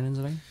some signings,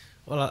 I think?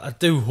 Well, I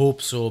do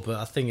hope so, but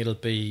I think it'll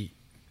be,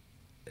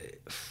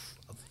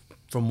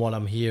 from what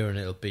I'm hearing,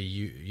 it'll be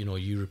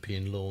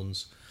European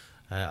loans.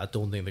 I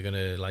don't think they're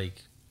going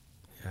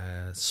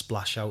to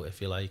splash out,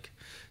 if you like,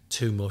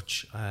 too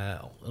much,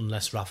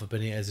 unless Rafa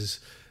Benitez is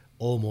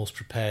almost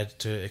prepared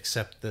to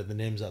accept the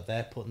names that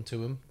they're putting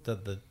to him,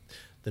 that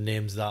the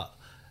names that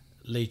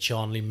Lee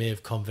Charnley may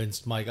have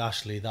convinced Mike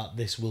Ashley that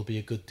this will be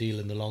a good deal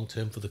in the long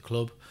term for the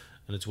club,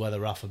 and it's whether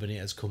Rafa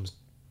Benitez comes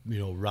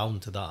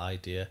round to that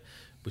idea,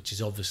 which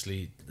is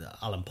obviously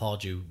Alan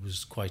Pardew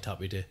was quite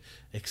happy to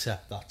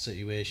accept that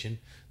situation.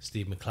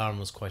 Steve McLaren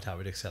was quite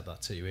happy to accept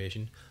that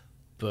situation.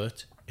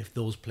 But if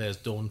those players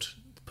don't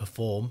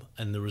perform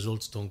and the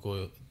results don't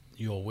go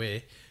your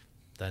way,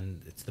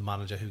 then it's the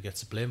manager who gets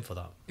the blame for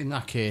that. In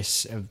that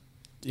case,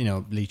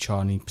 Lee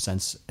Charnley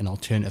presents an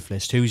alternative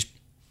list.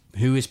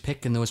 Who is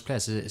picking those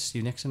players? Is it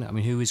Steve Nixon? I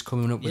mean, who is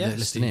coming up with the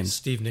list of names?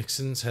 Steve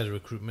Nixon's head of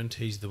recruitment.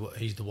 He's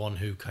the one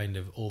who kind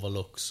of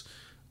overlooks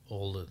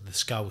all the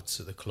scouts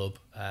at the club.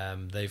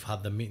 They've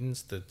had the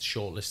meetings, the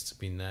shortlists have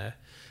been there.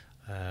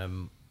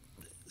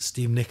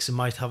 Steve Nixon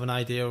might have an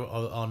idea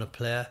on a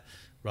player.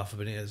 Rafa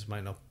Benitez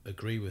might not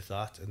agree with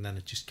that, and then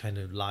it just kind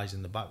of lies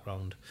in the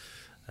background.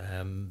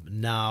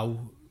 Now,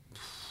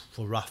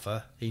 for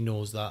Rafa, he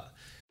knows that.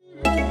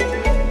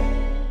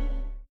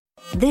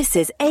 This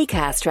is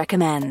Acast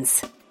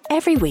Recommends.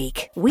 Every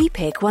week, we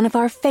pick one of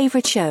our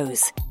favourite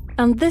shows.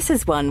 And this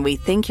is one we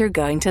think you're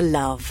going to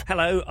love.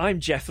 Hello, I'm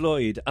Jeff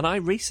Lloyd, and I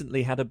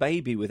recently had a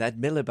baby with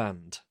Ed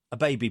Miliband. A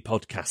baby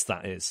podcast,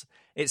 that is.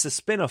 It's a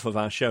spin-off of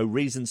our show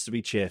Reasons to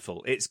be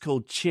Cheerful. It's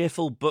called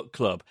Cheerful Book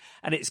Club,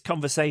 and it's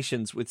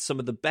conversations with some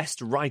of the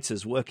best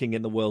writers working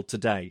in the world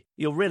today.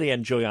 You'll really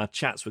enjoy our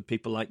chats with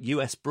people like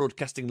US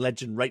broadcasting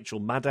legend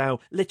Rachel Maddow,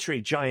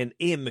 literary giant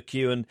Ian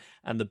McEwan,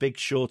 and The Big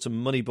Short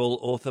and Moneyball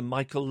author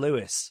Michael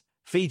Lewis.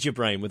 Feed your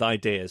brain with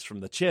ideas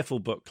from the Cheerful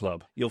Book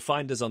Club. You'll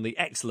find us on the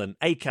excellent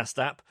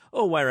Acast app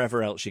or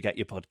wherever else you get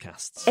your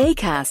podcasts.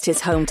 Acast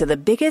is home to the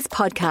biggest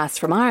podcasts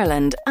from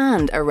Ireland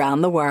and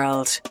around the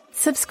world.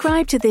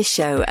 Subscribe to this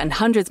show and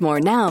hundreds more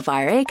now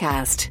via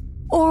Acast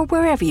or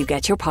wherever you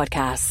get your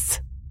podcasts.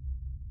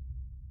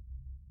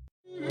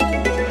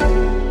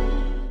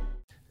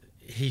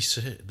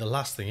 The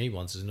last thing he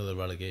wants is another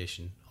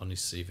relegation on his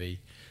CV.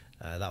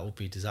 That would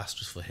be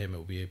disastrous for him. It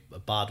would be a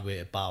bad way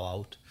to bow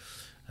out.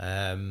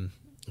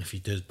 If he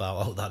does bow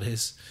out, that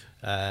is.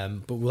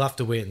 But we'll have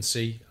to wait and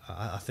see.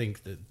 I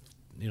think that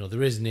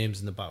there is names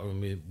in the back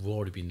room. We've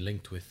already been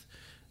linked with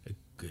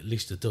at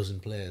least a dozen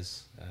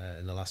players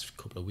in the last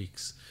couple of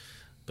weeks.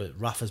 But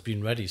Rafa's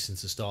been ready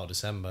since the start of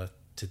December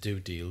to do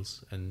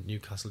deals, and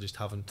Newcastle just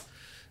haven't.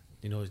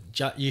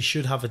 You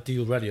should have a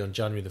deal ready on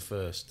January the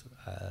 1st,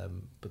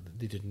 but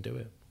they didn't do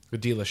it. The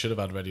deal they should have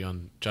had ready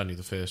on January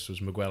the 1st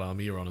was Miguel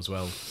Almiron as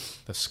well.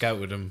 They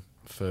scouted him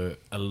for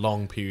a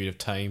long period of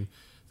time.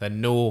 They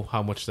know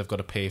how much they've got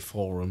to pay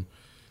for him.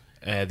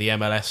 The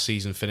MLS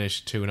season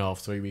finished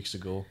 2.5-3 weeks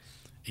ago.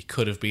 He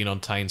could have been on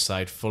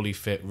Tyneside, fully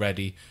fit,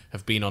 ready.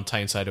 Have been on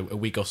Tyneside a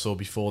week or so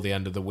before the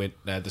end of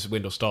this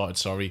window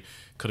started.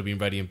 Could have been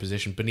ready in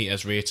position.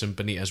 Benitez rates him.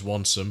 Benitez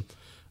wants him,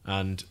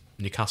 and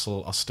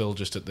Newcastle are still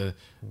just at the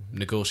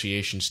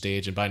negotiation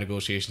stage. And by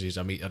negotiation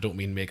stage, I don't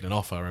mean making an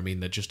offer. I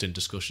mean they're just in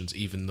discussions,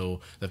 even though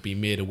they've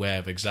been made aware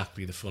of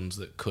exactly the funds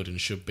that could and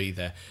should be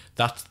there.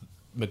 That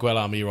Miguel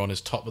Almiron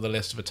is top of the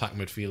list of attack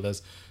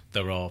midfielders.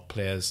 There are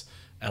players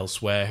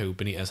elsewhere who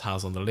Benitez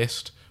has on the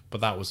list. But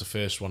that was the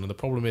first one. And the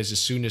problem is, as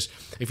soon as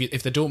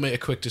if they don't make a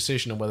quick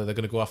decision on whether they're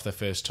going to go after their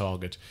first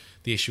target,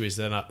 the issue is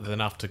then they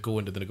have to go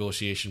into the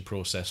negotiation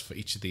process for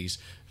each of these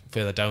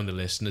further down the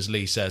list. And as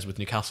Lee says, with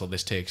Newcastle,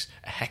 this takes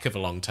a heck of a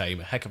long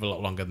time, a heck of a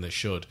lot longer than it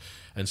should.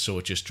 And so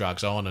it just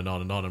drags on and on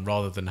and on. And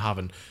rather than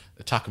having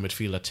attacker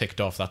midfielder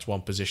ticked off, that's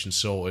one position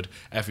sorted,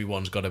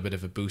 everyone's got a bit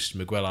of a boost.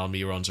 Miguel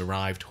Almiron's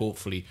arrived,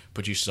 hopefully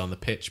produces on the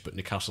pitch, but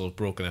Newcastle have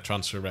broken a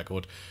transfer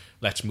record.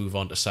 Let's move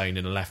on to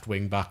signing a left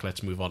wing back,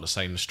 let's move on to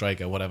signing a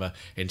striker, whatever.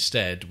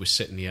 Instead, we're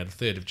sitting here the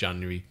 3rd of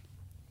January.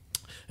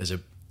 There's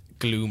a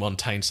gloom on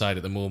Tyneside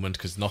at the moment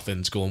because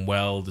nothing's going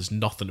well, there's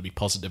nothing to be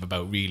positive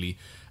about really,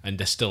 and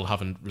they still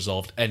haven't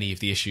resolved any of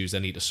the issues they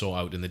need to sort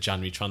out in the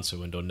January transfer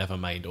window, never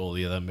mind all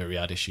the other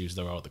myriad issues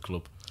there are at the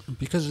club.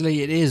 Because,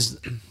 Lee, it is,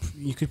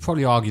 you could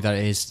probably argue that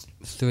it is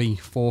 3-4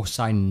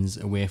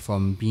 signings away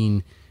from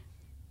being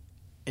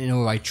in an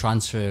alright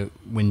transfer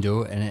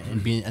window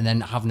and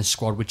then having a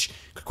squad which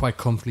could quite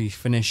comfortably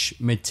finish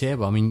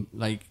mid-table. I mean,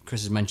 like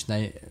Chris has mentioned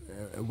there,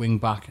 a wing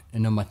back, a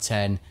number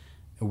 10,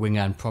 a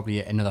winger, and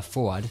probably another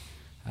forward,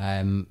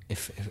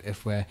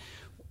 if we're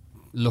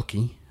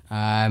lucky,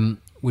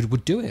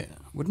 would do it,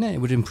 wouldn't it? It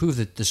would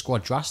improve the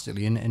squad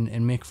drastically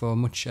and make for a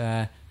much,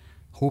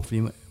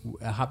 hopefully,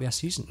 a happier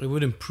season. It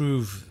would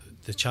improve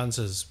the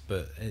chances,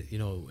 but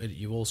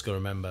you also got to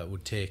remember it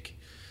would take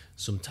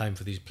some time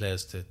for these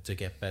players to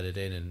get bedded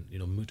in,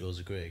 and Muto's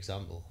a great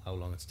example how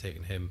long it's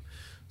taken him.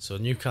 So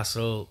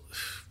Newcastle,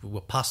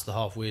 we're past the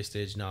halfway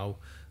stage now.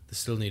 They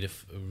still need a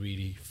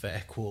really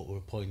fair quota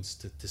of points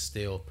to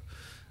stay up.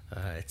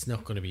 It's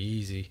not going to be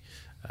easy,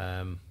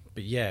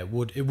 but yeah, it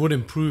would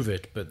improve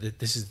it. But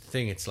this is the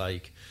thing. It's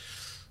like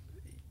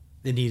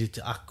they needed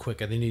to act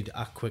quicker. They need to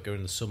act quicker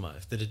in the summer.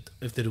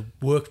 If they'd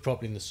worked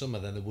properly in the summer,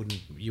 then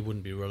you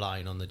wouldn't be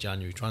relying on the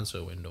January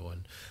transfer window.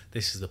 And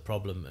this is the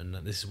problem, and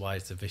this is why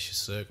it's a vicious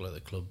circle at the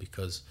club,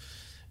 because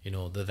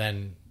they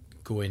then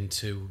go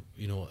into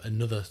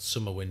another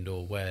summer window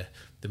where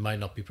they might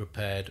not be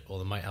prepared, or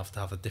they might have to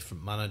have a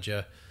different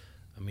manager.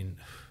 I mean,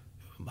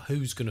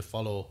 who's going to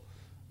follow?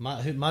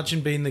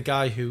 Imagine being the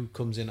guy who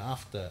comes in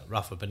after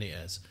Rafa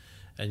Benitez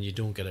and you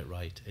don't get it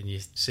right, and you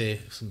say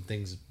some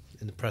things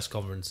in the press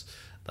conference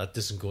that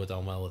doesn't go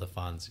down well with the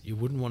fans. You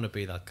wouldn't want to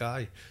be that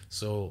guy.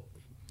 So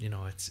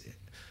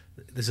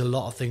there's a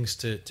lot of things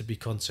to be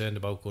concerned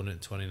about going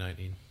into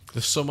 2019.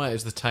 The summer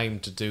is the time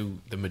to do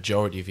the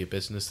majority of your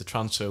business. The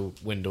transfer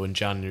window in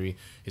January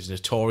is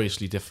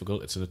notoriously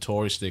difficult. It's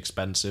notoriously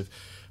expensive.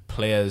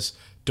 Players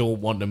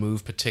don't want to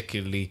move,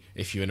 particularly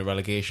if you're in a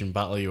relegation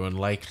battle. You're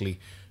unlikely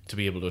to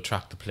be able to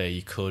attract the player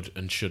you could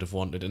and should have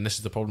wanted. And this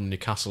is the problem.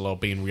 Newcastle are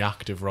being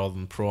reactive rather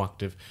than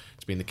proactive.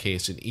 It's been the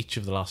case in each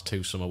of the last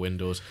 2 summer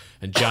windows.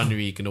 And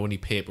January you can only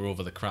paper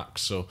over the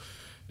cracks. So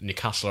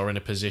Newcastle are in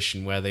a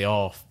position where they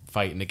are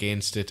fighting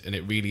against it, and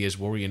it really is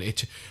worrying.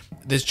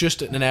 There's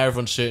just an air of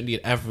uncertainty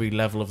at every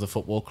level of the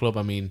football club.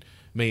 I mean,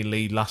 me and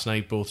Lee last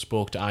night both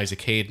spoke to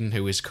Isaac Hayden,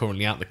 who is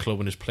currently at the club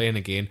and is playing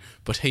again,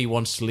 but he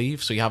wants to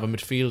leave. So you have a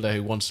midfielder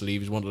who wants to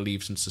leave. He's wanted to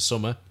leave since the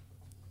summer.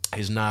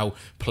 He's now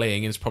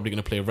playing and is probably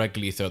going to play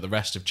regularly throughout the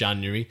rest of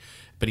January,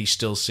 but he's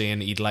still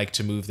saying he'd like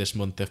to move this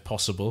month if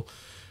possible.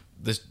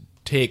 The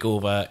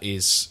takeover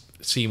is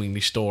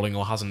seemingly stalling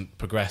or hasn't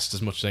progressed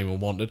as much as anyone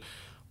wanted,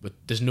 but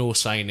there's no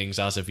signings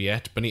as of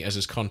yet.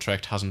 Benitez's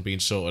contract hasn't been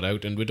sorted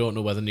out, and we don't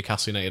know whether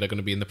Newcastle United are going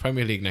to be in the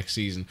Premier League next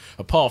season.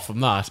 Apart from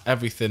that,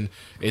 everything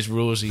is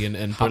rosy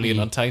and brilliant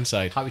on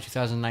Tyneside. Happy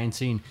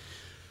 2019.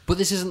 But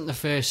this isn't the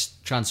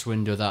first transfer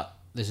window that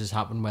this has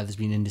happened where there's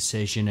been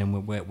indecision,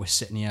 and we're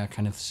sitting here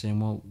kind of saying,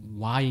 well,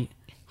 why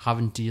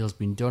haven't deals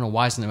been done, or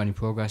why isn't there any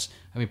progress?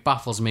 I mean, it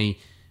baffles me,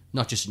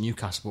 not just at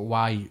Newcastle, but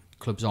why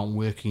clubs aren't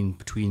working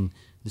between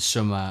the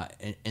summer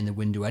in the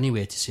window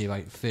anyway to say,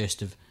 right,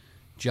 1st of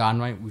Jan,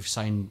 right, we've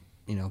signed,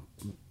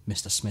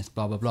 Mr. Smith,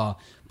 blah, blah, blah.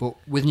 But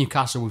with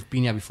Newcastle, we've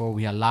been here before.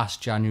 We had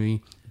last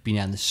January, been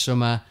here in the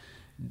summer.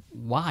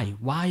 Why?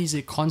 Why is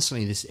it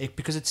constantly this?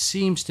 Because it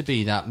seems to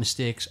be that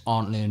mistakes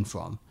aren't learned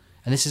from.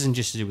 And this isn't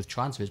just to do with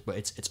transfers, but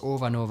it's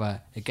over and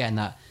over again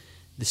that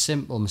the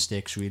simple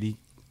mistakes, really,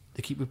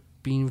 they keep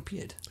being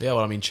repeated. Yeah,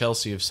 well, I mean,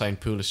 Chelsea have signed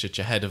Pulisic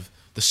ahead of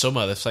the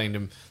summer. They've signed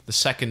him the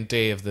second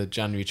day of the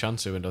January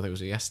transfer window. I think it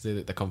was yesterday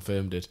that they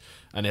confirmed it.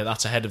 And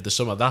that's ahead of the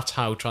summer. That's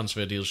how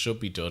transfer deals should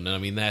be done. And I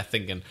mean, they're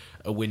thinking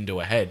a window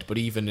ahead. But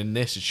even in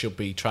this, it should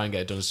be try and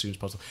get it done as soon as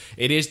possible.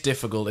 It is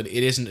difficult. It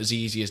isn't as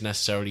easy as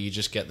necessarily you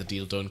just get the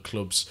deal done.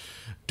 Clubs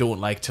don't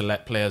like to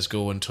let players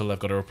go until they've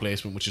got a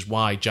replacement, which is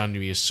why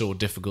January is so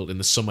difficult. In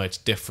the summer, it's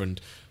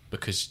different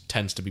because it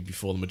tends to be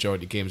before the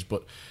majority of games.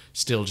 But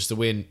still, just the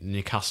way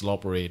Newcastle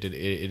operate,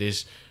 it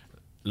is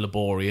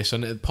laborious.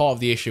 And part of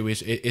the issue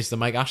is the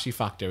Mike Ashley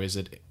factor, is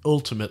that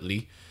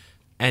ultimately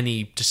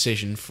any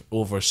decision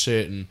over a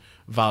certain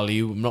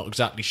value, I'm not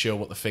exactly sure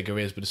what the figure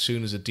is, but as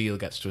soon as a deal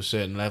gets to a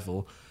certain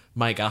level,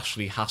 Mike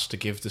Ashley has to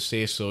give the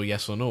say-so,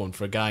 yes or no. And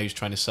for a guy who's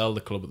trying to sell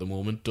the club at the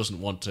moment, doesn't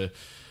want to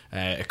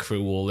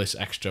accrue all this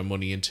extra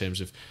money in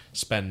terms of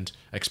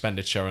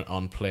expenditure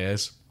on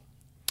players,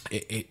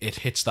 it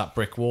hits that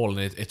brick wall, and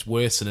it's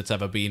worse than it's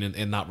ever been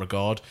in that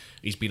regard.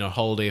 He's been on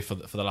holiday for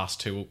the last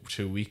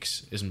 2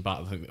 weeks. Isn't back.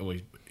 I think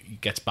he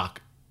gets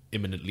back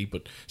imminently,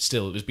 but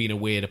still, there's been a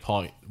weird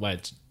point where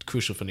it's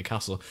crucial for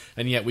Newcastle,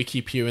 and yet we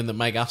keep hearing that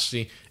Mike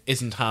Ashley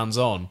isn't hands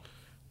on.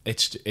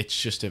 It's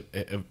just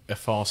a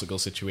farcical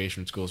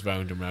situation which goes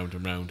round and round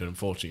and round, and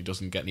unfortunately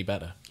doesn't get any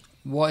better.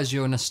 What is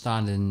your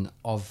understanding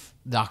of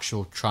the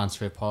actual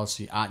transfer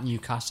policy at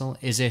Newcastle?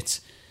 Is it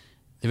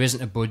there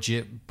isn't a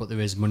budget, but there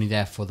is money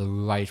there for the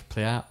right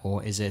player,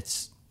 or is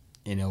it,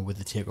 with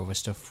the takeover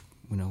stuff,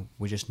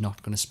 we're just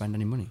not going to spend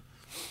any money?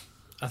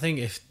 I think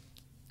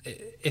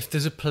if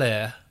there's a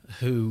player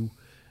who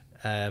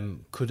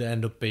could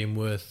end up being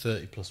worth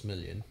 30 plus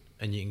million,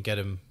 and you can get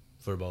him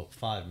for about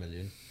 5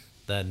 million,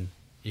 then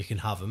you can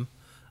have him.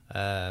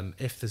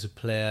 If there's a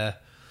player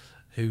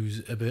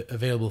who's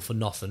available for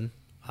nothing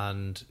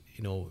and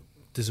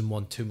doesn't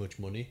want too much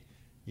money,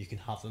 you can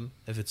have him.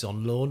 If it's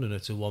on loan and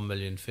it's a 1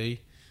 million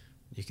fee,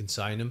 you can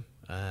sign him.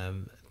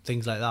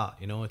 Things like that.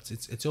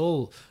 It's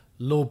all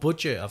low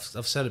budget.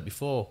 I've said it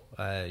before.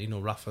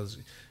 Rafa's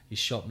he's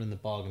shopping in the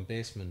bargain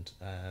basement.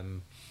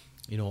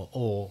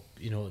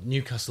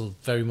 Newcastle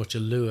very much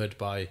allured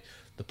by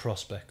the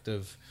prospect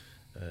of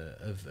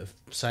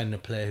signing a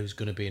player who's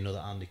going to be another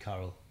Andy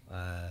Carroll.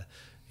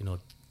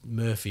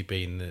 Murphy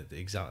being the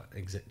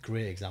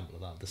great example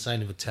of that. The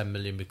signing of a 10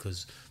 million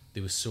because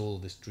they were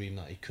sold this dream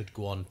that he could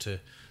go on to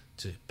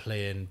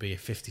play and be a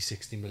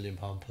 50-60 million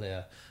pound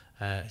player.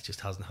 It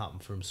just hasn't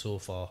happened for him so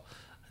far.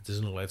 It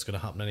doesn't look like it's going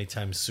to happen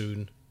anytime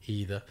soon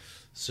either.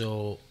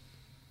 So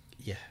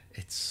yeah,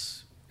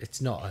 it's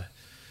not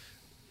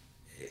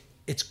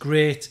it's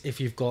great if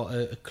you've got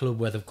a club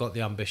where they've got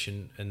the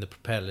ambition and the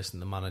prepared list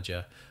and the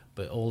manager,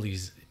 but all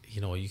these,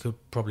 you could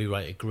probably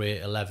write a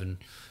great 11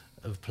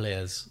 of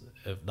players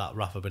that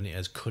Rafa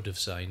Benitez could have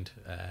signed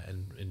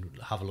and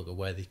have a look at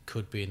where they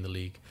could be in the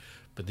league,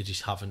 but they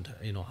just haven't,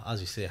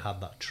 as you say, had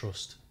that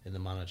trust in the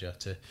manager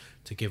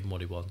to give him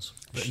what he wants.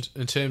 But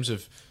in terms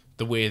of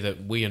the way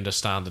that we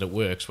understand that it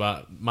works,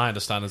 well, my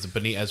understanding is that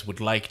Benitez would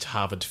like to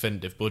have a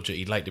definitive budget.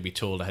 He'd like to be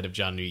told ahead of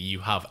January,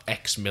 you have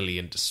X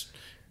million to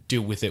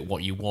do with it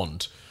what you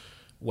want,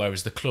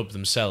 whereas the club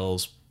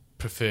themselves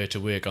prefer to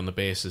work on the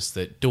basis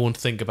that don't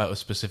think about a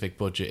specific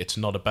budget. It's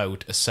not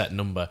about a set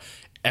number.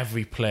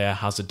 Every player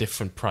has a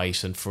different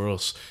price, and for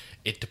us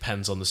it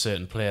depends on the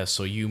certain player.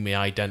 So you may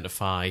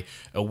identify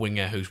a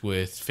winger who's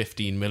worth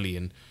 15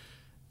 million,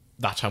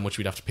 that's how much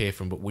we'd have to pay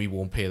for him, but we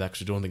won't pay that because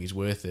we don't think he's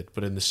worth it.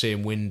 But in the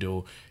same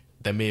window,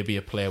 there may be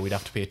a player we'd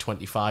have to pay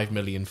 25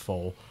 million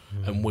for,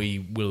 and we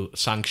will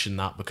sanction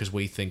that because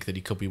we think that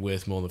he could be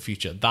worth more in the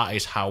future. That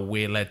is how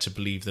we're led to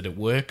believe that it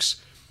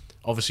works.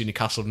 Obviously,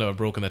 Newcastle have never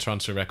broken their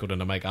transfer record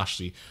under Mike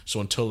Ashley, so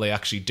until they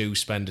actually do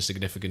spend a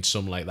significant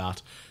sum like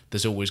that,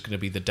 there's always going to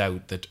be the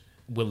doubt that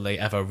will they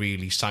ever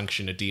really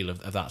sanction a deal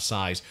of that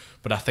size.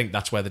 But I think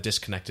that's where the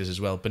disconnect is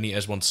as well.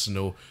 Benitez wants to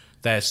know,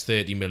 there's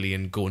 30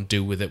 million, go and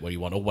do with it what you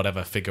want, or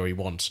whatever figure he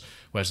wants,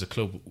 whereas the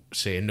club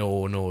say,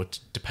 no, it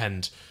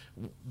depends.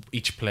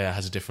 Each player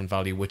has a different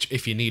value, which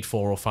if you need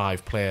 4 or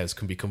 5 players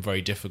can become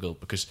very difficult,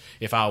 because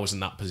if I was in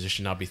that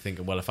position, I'd be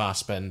thinking, well, if I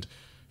spend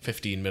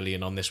 15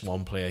 million on this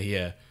one player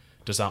here,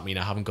 does that mean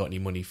I haven't got any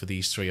money for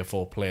these 3 or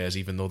 4 players,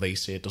 even though they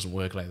say it doesn't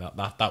work like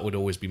that? That would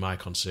always be my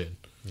concern.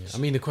 Yeah. I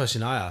mean, the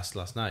question I asked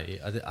last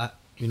night,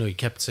 you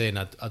kept saying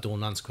I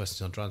don't answer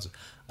questions on transfers.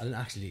 I didn't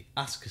actually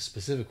ask a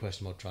specific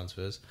question about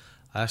transfers.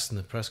 I asked in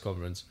the press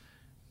conference,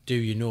 do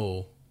you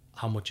know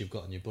how much you've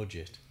got in your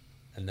budget?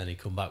 And then he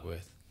come back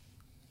with,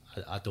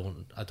 I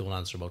don't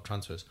answer about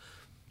transfers.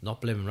 Not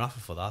blaming Rafa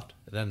for that.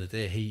 At the end of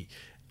the day,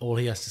 all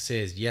he has to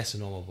say is yes, I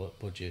know my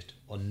budget,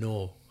 or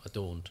no, I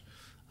don't.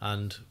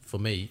 And for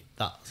me,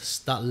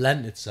 that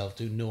lent itself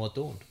to no, I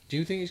don't. Do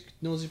you think he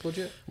knows his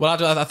budget?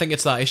 Well, I think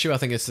it's that issue. I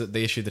think it's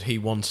the issue that he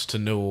wants to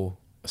know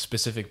a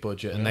specific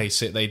budget, and they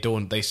say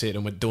to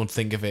him, don't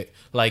think of it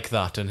like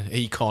that, and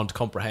he can't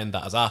comprehend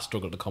that as I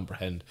struggle to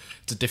comprehend.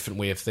 It's a different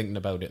way of thinking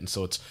about it, and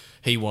so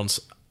he wants,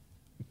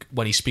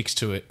 when he speaks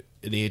to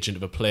an agent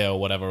of a player or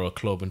whatever, or a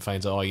club, and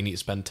finds out, you need to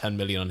spend 10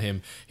 million on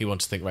him, he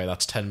wants to think, right,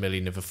 that's 10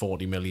 million of a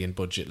 40 million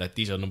budget. Like,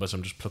 these are numbers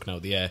I'm just plucking out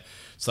of the air,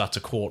 so that's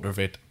a quarter of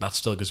it. That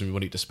still gives me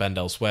money to spend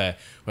elsewhere.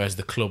 Whereas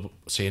the club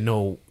say,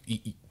 no,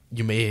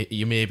 you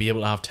may be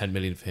able to have 10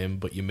 million for him,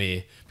 but you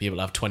may be able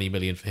to have 20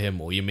 million for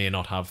him, or you may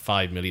not have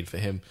 5 million for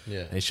him.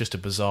 Yeah. And it's just a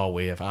bizarre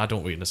way of, I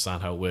don't really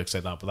understand how it works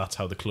like that, but that's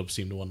how the club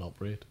seem to want to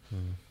operate.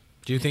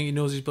 Do you think he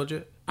knows his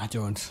budget? I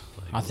don't.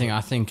 I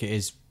think it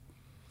is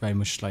very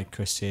much like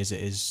Chris says. It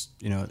is,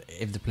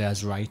 if the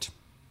player's right,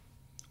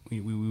 we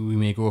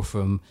may go for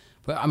him.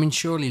 But I mean,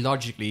 surely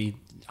logically,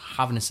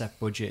 having a set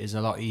budget is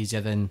a lot easier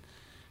than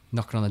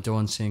knocking on the door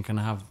and saying, can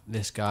I have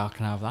this guy,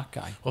 can I have that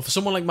guy? Well, for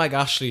someone like Mike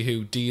Ashley,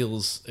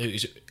 who's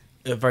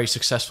a very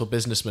successful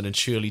businessman and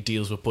surely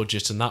deals with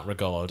budgets in that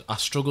regard, I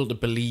struggle to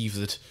believe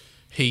that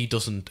he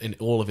doesn't, in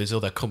all of his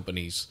other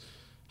companies,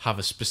 have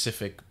a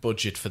specific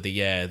budget for the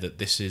year that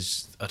this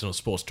is, I don't know,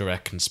 Sports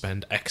Direct can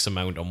spend X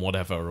amount on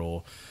whatever,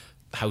 or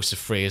House of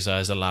Fraser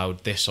has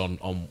allowed this on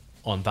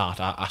on that.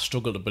 I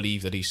struggle to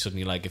believe that he's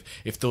suddenly like,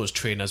 if those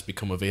trainers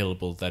become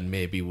available, then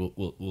maybe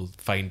we'll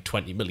find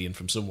 20 million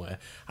from somewhere.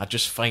 I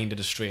just find it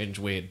a strange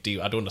way to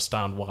do. I don't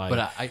understand why.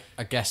 But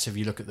I guess if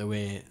you look at the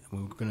way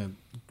we're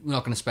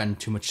not gonna spend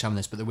too much time on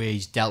this, but the way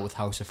he's dealt with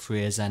House of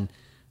Fraser and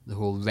the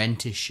whole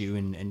rent issue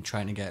and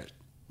trying to get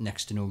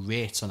next to no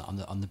rates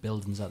on the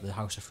buildings that the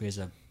House of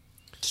Fraser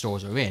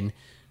stores are in,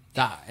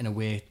 that in a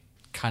way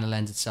kind of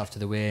lends itself to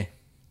the way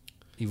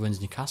he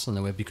runs Newcastle in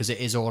a way, because it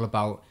is all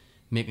about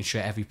making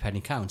sure every penny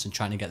counts and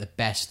trying to get the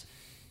best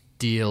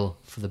deal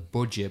for the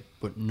budget,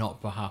 but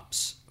not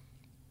perhaps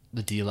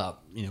the deal that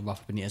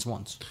Rafa Benitez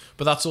wants.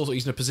 But that's also,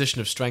 he's in a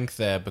position of strength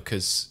there,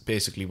 because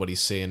basically what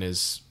he's saying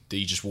is that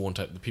he just won't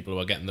have, the people who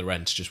are getting the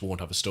rents just won't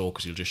have a store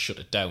because he'll just shut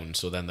it down.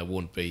 So then they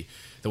won't be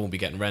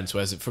getting rents.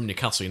 Whereas from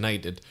Newcastle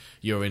United,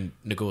 you're in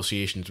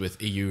negotiations with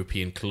a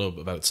European club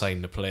about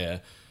signing a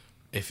player.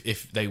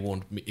 If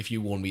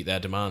you won't meet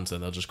their demands,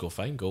 then they'll just go,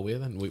 fine, go away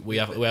then. We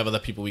have other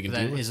people we can do.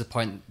 There is a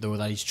point though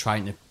that he's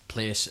trying to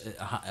place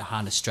a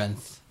hand of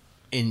strength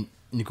in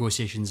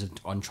negotiations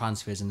on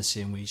transfers in the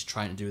same way he's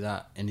trying to do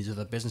that in his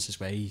other businesses,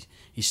 where he's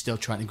still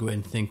trying to go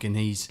in thinking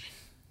he's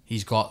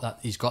got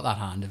that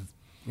hand of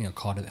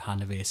card of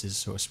hand of aces,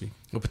 so to speak.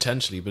 Well,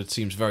 potentially, but it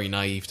seems very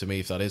naive to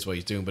me if that is what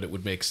he's doing. But it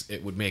would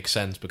make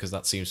sense, because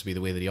that seems to be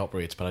the way that he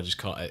operates. But I just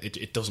can't.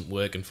 It doesn't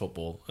work in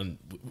football. And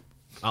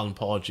Alan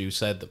Pardew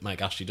said that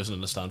Mike Ashley doesn't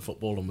understand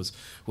football and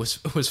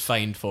was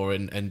fined for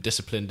it and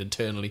disciplined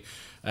internally.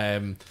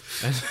 And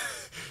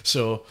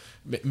so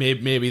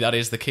maybe that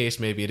is the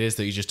case. Maybe it is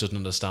that he just doesn't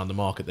understand the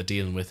market they're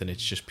dealing with, and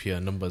it's just pure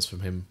numbers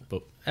from him.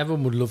 But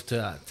everyone would love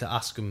to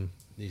ask him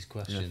these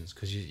questions,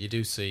 because you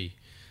do see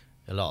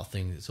a lot of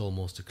things. It's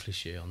almost a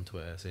cliche on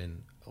Twitter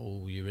saying,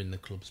 "Oh, you're in the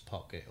club's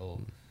pocket," or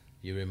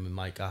 "You're in with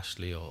Mike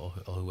Ashley," or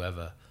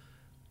whoever.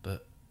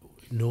 But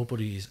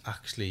nobody's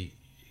actually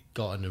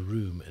got in a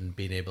room and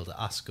been able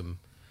to ask him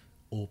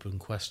open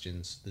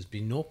questions. There's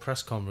been no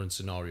press conference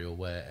scenario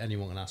where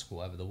anyone can ask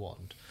whatever they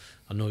want.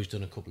 I know he's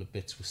done a couple of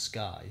bits with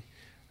Sky,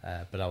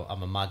 but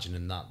I'm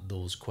imagining that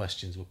those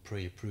questions were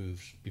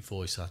pre-approved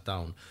before he sat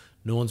down.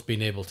 No one's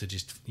been able to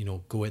just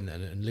go in there,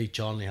 and Lee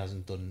Charnley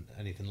hasn't done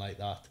anything like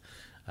that.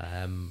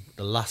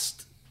 The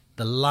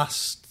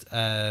last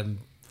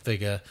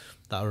figure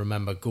that I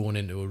remember going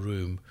into a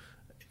room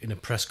in a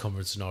press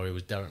conference scenario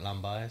was Derek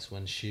Lambias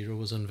when Shearer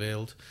was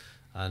unveiled.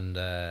 And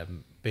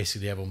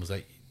basically everyone was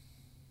like,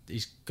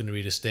 he's going to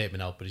read a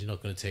statement out, but he's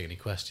not going to take any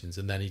questions.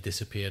 And then he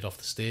disappeared off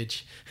the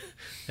stage.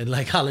 And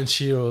like Alan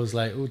Shearer was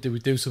like, "Oh, did we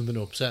do something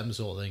to upset him?"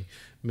 sort of thing.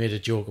 Made a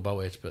joke about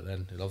it, but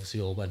then it obviously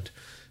all went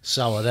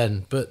sour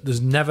then. But there's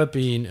never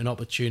been an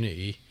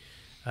opportunity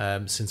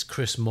since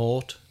Chris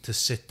Mort to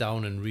sit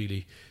down and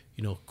really,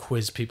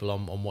 quiz people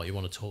on what you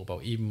want to talk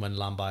about. Even when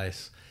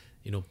Lambias,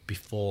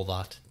 before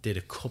that, did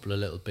a couple of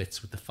little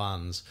bits with the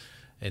fans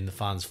in the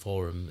fans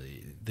forum,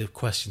 the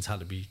questions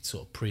had to be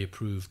sort of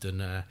pre-approved,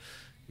 and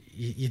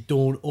you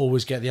don't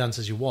always get the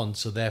answers you want,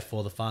 so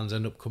therefore the fans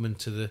end up coming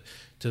to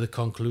the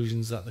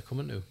conclusions that they're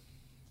coming to.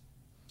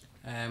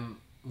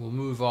 We'll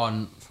move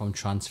on from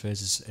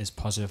transfers as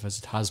positive as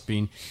it has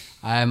been.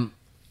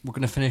 We're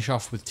going to finish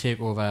off with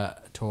takeover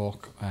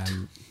talk.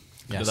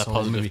 That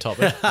positive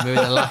topic. Maybe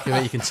the lack of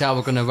it, you can tell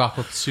we're going to wrap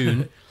up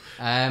soon.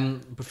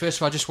 But first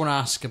of all, I just want to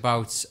ask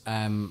about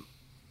a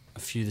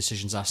few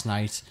decisions last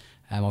night.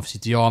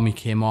 Obviously, Diarmi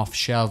came off,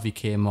 Shelvey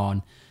came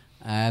on,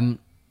 and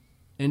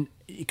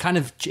it kind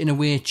of, in a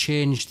way,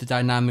 changed the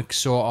dynamic.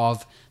 Sort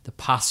of, the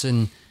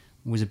passing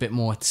was a bit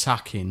more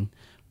attacking.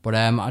 But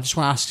I just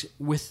want to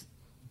ask,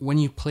 when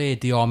you play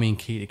Diarmi and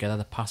Key together,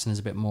 the passing is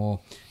a bit more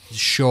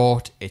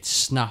short, it's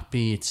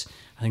snappy.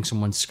 I think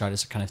someone described it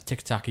as a kind of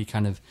tic-tacky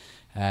kind of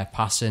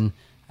passing.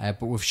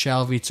 But with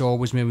Shelvey, it's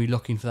always maybe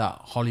looking for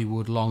that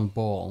Hollywood long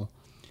ball.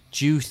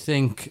 Do you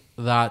think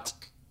that,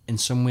 in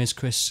some ways,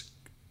 Chris,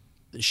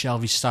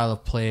 Shelvey's style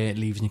of play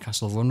leaves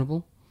Newcastle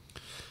vulnerable?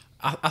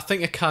 I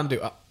think it can do.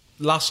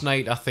 Last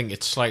night, I think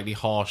it's slightly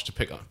harsh to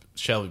pick up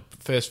Shelvey.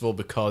 First of all,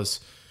 because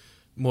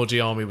Mo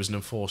Diarmi was an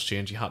enforced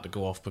change. He had to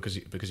go off because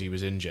he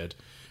was injured.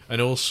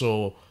 And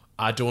also,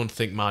 I don't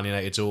think Man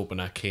United's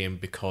opener came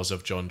because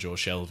of John Joe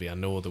Shelvey. I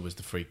know there was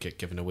the free kick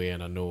given away,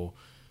 and I know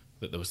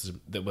that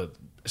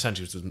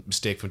essentially it was a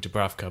mistake from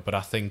Dubravka, but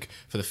I think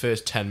for the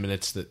first 10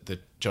 minutes that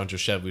John Joe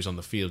Shelvey was on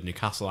the field,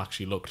 Newcastle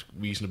actually looked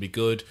reasonably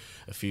good.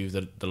 A few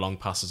of the long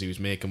passes he was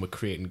making were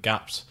creating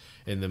gaps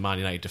in the Man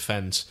United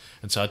defence,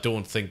 and so I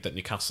don't think that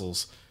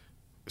Newcastle's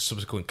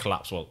subsequent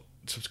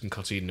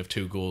conceding of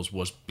 2 goals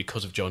was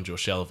because of John Joe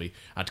Shelvey.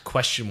 I'd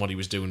question what he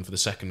was doing for the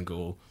second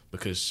goal,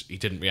 because he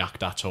didn't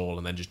react at all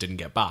and then just didn't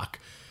get back.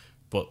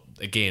 But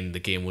again, the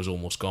game was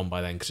almost gone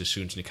by then, because as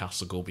soon as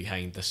Newcastle go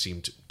behind, they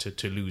seem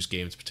to lose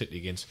games,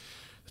 particularly against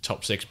the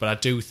top 6. But I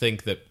do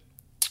think that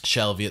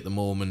Shelvey at the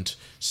moment,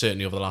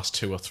 certainly over the last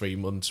 2 or 3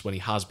 months, when he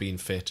has been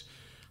fit,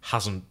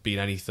 hasn't been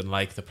anything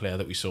like the player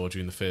that we saw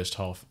during the first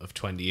half of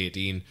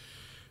 2018.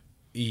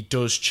 he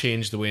does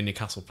change the way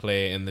Newcastle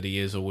play, in that he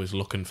is always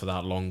looking for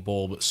that long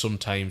ball, but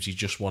sometimes you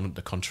just want him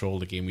to control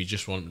the game. You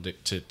just want him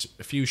to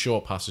a few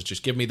short passes.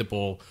 Just give me the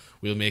ball.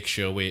 We'll make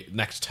sure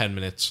next 10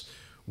 minutes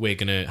we're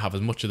going to have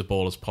as much of the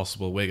ball as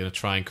possible. We're going to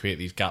try and create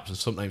these gaps, and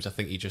sometimes I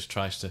think he just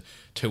tries to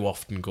too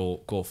often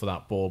go for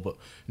that ball. But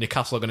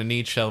Newcastle are going to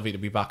need Shelvey to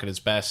be back at his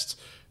best,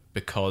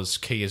 because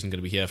Key isn't going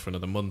to be here for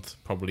another month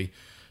probably.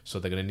 So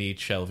they're going to need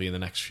Shelvey in the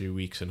next few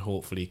weeks, and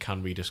hopefully he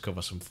can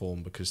rediscover some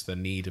form, because they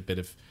need a bit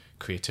of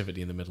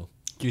creativity in the middle.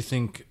 Do you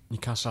think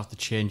Newcastle have to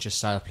change their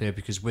style of play?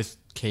 Because with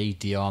Key,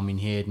 Diarmi and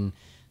Hayden,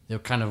 they're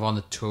kind of on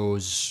the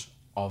toes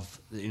of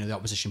the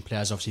opposition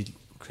players. Obviously,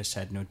 Chris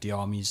said,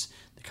 Diarmi's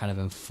the kind of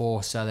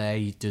enforcer there.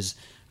 He does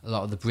a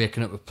lot of the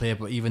breaking up of play,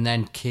 but even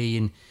then, Key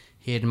and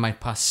Hayden might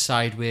pass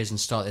sideways and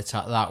start the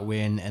attack that way,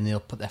 and they'll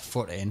put their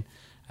foot in.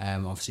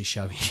 Obviously,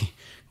 Shelvey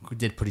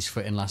did put his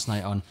foot in last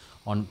night on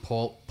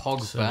Paul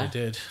Pogba. So he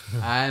did.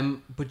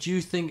 But do you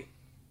think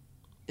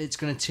it's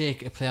going to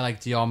take a player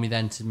like Diarmi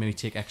then to maybe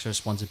take extra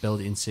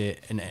responsibility and say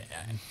and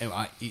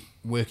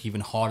work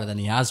even harder than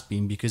he has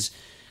been? Because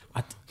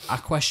I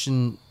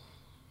question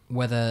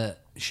whether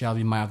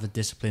Shelvey might have the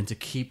discipline to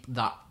keep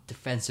that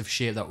defensive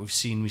shape that we've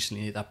seen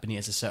recently that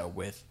Benitez has set up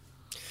with.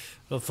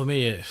 Well, for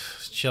me,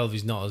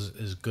 Shelvey's not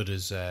as good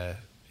as a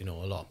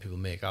lot of people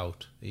make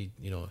out. He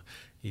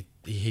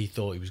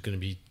thought he was going to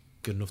be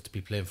good enough to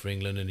be playing for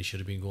England, and he should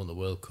have been going to the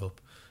World Cup.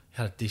 He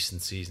had a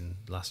decent season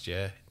last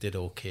year, did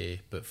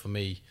okay, but for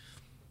me,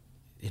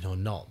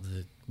 not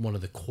one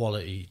of the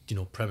quality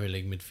Premier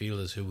League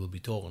midfielders who we'll be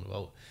talking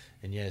about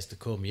in years to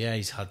come. Yeah,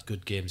 he's had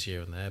good games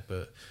here and there,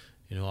 but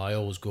I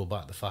always go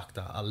back to the fact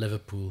that at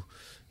Liverpool,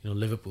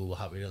 Liverpool were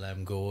happy to let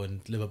him go,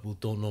 and Liverpool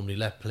don't normally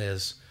let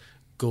players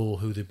go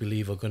who they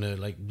believe are going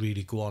to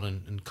really go on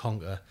and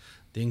conquer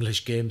the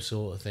English game,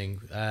 sort of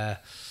thing.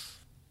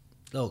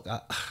 Look,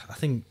 I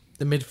think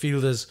the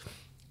midfielders,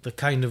 they're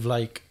kind of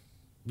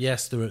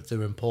yes,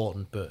 they're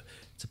important, but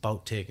it's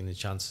about taking the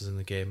chances in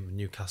the game.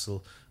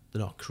 Newcastle,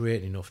 they're not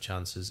creating enough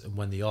chances, and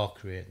when they are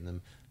creating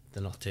them,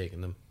 they're not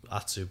taking them.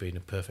 Atsu being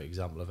a perfect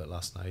example of it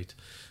last night.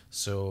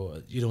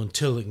 So,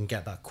 until they can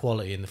get that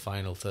quality in the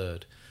final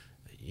third,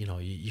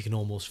 you can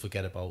almost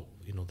forget about,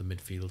 the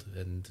midfield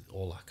and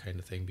all that kind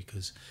of thing,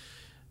 because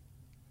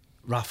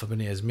Rafa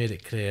Benitez made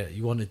it clear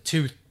he wanted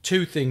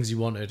two things he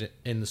wanted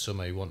in the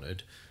summer. He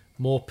wanted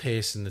more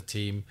pace in the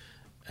team,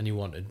 and he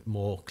wanted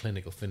more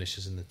clinical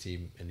finishes in the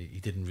team, and he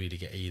didn't really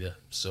get either.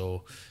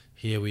 So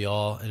here we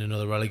are in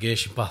another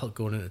relegation battle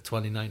going into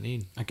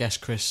 2019. I guess,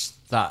 Chris,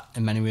 that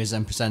in many ways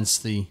then presents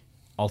the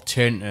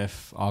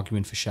alternative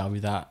argument for Shelvey,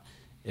 that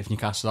if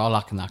Newcastle are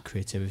lacking that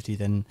creativity,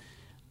 then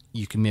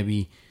you can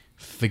maybe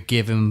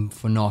forgive him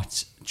for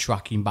not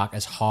tracking back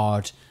as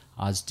hard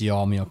as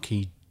Diarmi or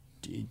Key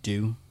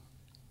do,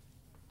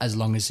 as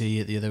long as he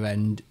at the other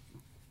end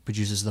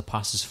produces the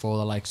passes for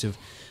the likes of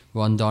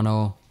Rondon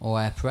or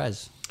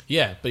Perez.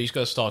 Yeah, but he's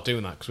got to start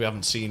doing that, because we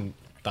haven't seen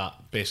that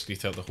basically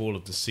throughout the whole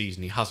of the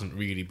season. He hasn't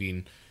really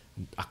been...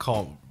 I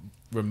can't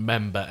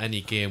remember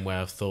any game where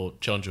I've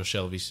thought Jonjo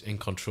Shelvey's in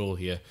control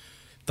here.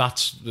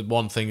 That's the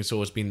one thing that's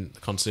always been a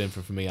concern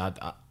for me.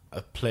 A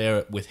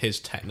player with his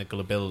technical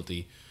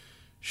ability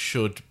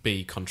should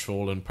be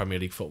controlling Premier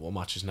League football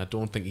matches, and I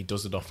don't think he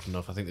does it often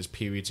enough. I think there's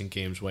periods in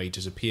games where he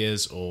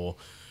disappears, or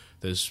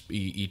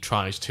he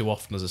tries too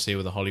often, as I say,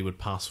 with a Hollywood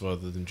pass,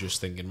 rather than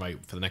just thinking,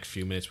 right, for the next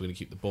few minutes we're going to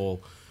keep the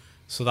ball.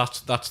 So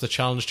that's the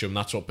challenge to him.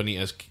 That's what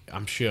Benitez,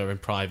 I'm sure, in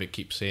private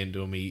keeps saying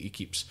to him. He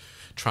keeps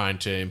trying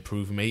to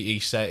improve him. He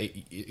said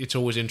it's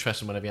always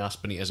interesting whenever you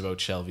ask Benitez about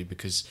Shelvey,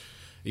 because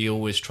he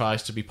always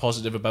tries to be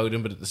positive about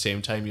him, but at the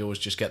same time you always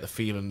just get the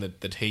feeling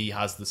that he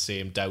has the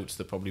same doubts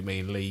that probably me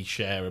and Lee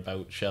share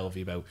about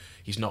Shelvey, about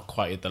he's not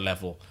quite at the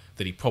level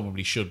that he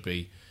probably should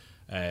be.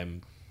 But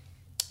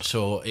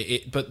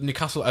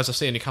Newcastle, as I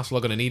say, Newcastle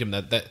are going to need him.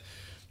 That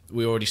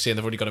we're already saying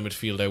they've already got a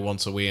midfielder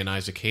once away in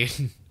Isaac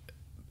Hayden.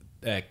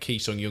 Ki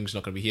Sung-young's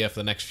not going to be here for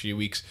the next few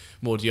weeks.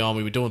 Mo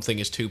Diarmi, we don't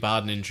think is too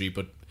bad an injury,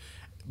 but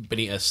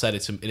Benitez said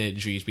it's an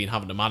injury he's been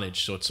having to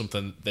manage, so it's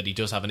something that he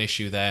does have an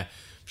issue there.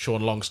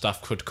 Sean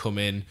Longstaff could come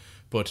in,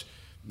 but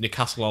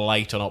Newcastle are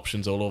light on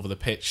options all over the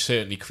pitch,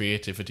 certainly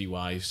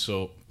creativity-wise,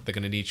 so they're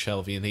going to need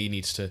Shelvey, and he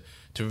needs to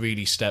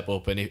really step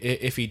up, and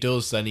if he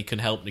does, then he can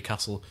help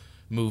Newcastle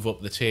move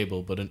up the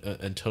table, but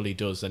until he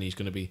does, then he's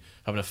going to be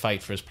having a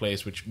fight for his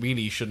place, which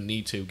really he shouldn't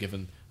need to,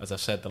 given, as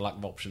I've said, the lack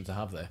of options to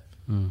have there.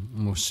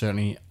 Most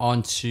certainly.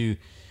 On to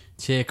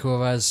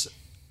takeovers.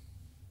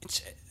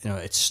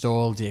 It's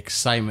stalled. The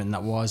excitement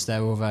that was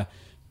there over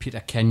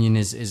Peter Kenyon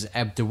is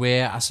ebbed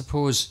away. I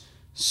suppose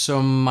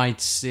some might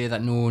say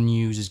that no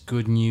news is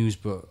good news,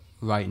 but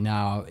right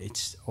now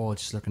it's all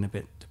just looking a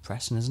bit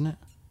depressing, isn't it?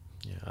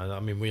 Yeah, I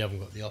mean, we haven't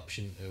got the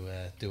option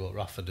to do what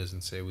Rafa does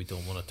and say we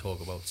don't want to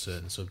talk about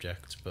certain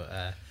subjects,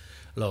 but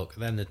look, at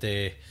the end of the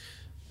day,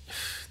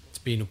 it's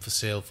been up for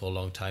sale for a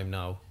long time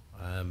now.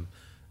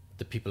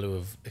 The people who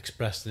have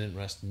expressed an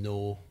interest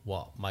know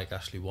what Mike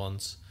Ashley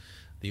wants.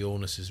 The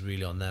onus is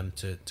really on them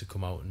to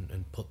come out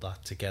and put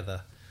that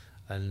together.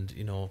 And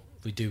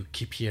we do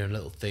keep hearing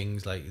little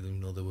things like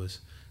there was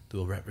there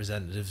were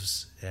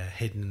representatives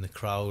hidden in the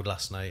crowd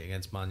last night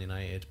against Man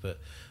United, but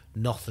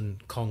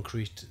nothing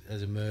concrete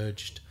has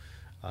emerged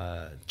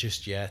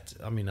just yet.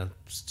 I mean,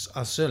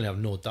 I certainly have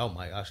no doubt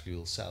Mike Ashley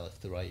will sell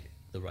if the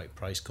right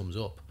price comes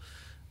up,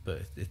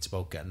 but it's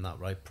about getting that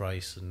right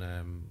price. And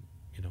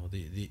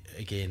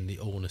the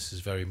onus is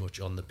very much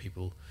on the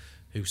people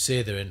who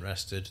say they're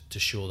interested to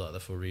show that they're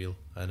for real.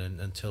 And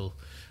until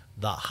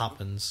that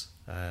happens,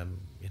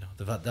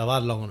 they've had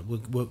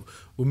long.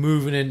 We're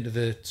moving into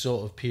the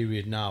sort of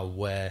period now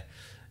where,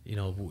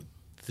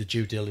 the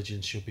due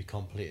diligence should be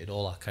completed,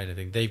 all that kind of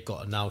thing. They've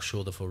got to now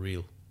show they're for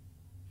real.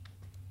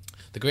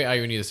 The great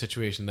irony of the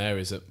situation there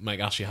is that Mike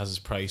Ashley has his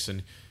price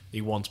and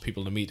he wants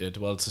people to meet it.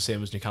 Well, it's the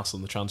same as Newcastle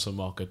in the transfer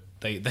market.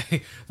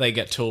 They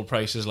get told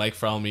prices like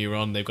for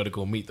Almiron, they've got to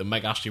go meet them.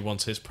 Mike Ashley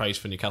wants his price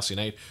for Newcastle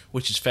United,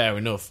 which is fair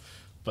enough,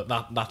 but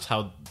that's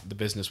how the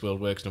business world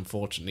works. And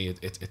unfortunately,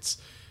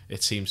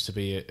 it seems to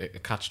be a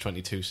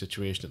catch-22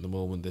 situation at the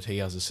moment, that he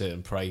has a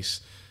certain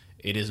price,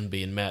 it isn't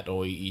being met,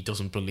 or he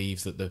doesn't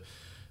believe that the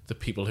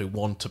people who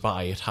want to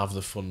buy it have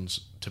the funds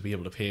to be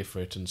able to pay for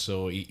it, and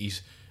so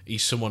he's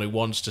someone who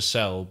wants to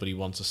sell, but he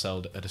wants to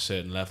sell at a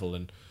certain level.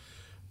 And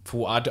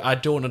I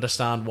don't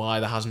understand why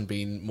there hasn't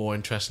been more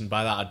interest, and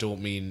by that I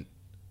don't mean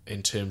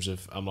in terms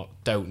of, I'm not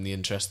doubting the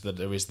interest that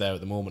there is there at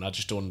the moment. I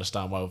just don't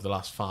understand why over the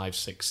last 5,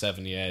 6,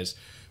 7 years,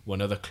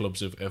 when other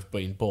clubs have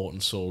been bought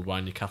and sold,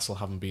 why Newcastle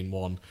haven't been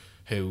one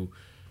who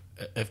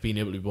have been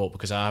able to be bought.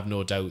 Because I have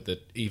no doubt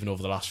that even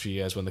over the last few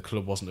years, when the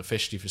club wasn't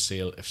officially for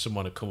sale, if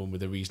someone had come in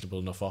with a reasonable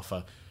enough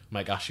offer,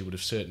 Mike Ashley would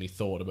have certainly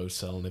thought about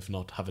selling, if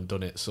not haven't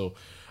done it. So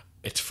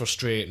it's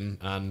frustrating,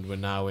 and we're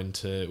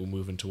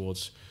moving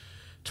towards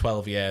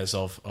 12 years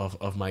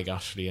of Mike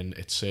Ashley, and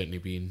it's certainly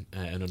been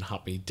an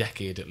unhappy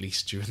decade at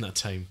least during that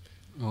time.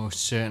 Oh,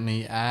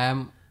 certainly.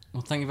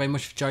 Well, thank you very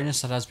much for joining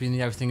us. That has been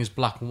the Everything is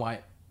Black and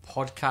White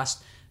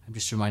podcast. I'm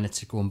just reminded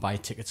to go and buy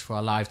tickets for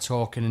our live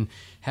talking, and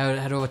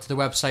head over to the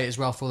website as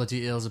well for all the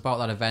details about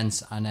that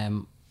event,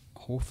 and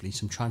hopefully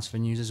some transfer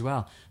news as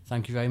well.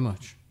 Thank you very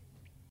much.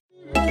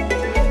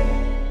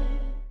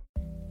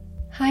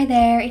 Hi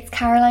there, it's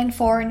Caroline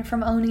Foran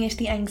from Owning It,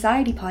 the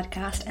Anxiety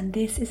Podcast, and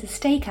this is a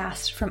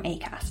Staycast from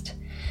Acast.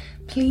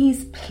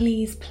 Please,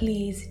 please,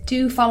 please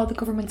do follow the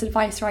government's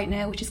advice right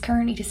now, which is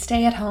currently to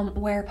stay at home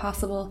where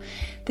possible.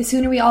 The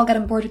sooner we all get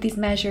on board with these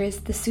measures,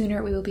 the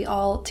sooner we will be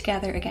all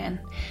together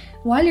again.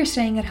 While you're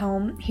staying at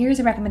home,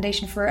 here's a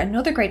recommendation for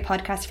another great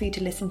podcast for you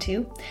to listen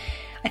to.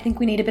 I think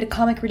we need a bit of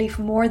comic relief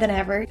more than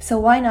ever, so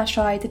why not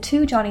try the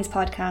Two Johnnies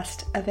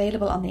podcast,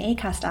 available on the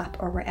Acast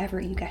app or wherever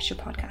you get your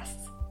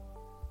podcasts.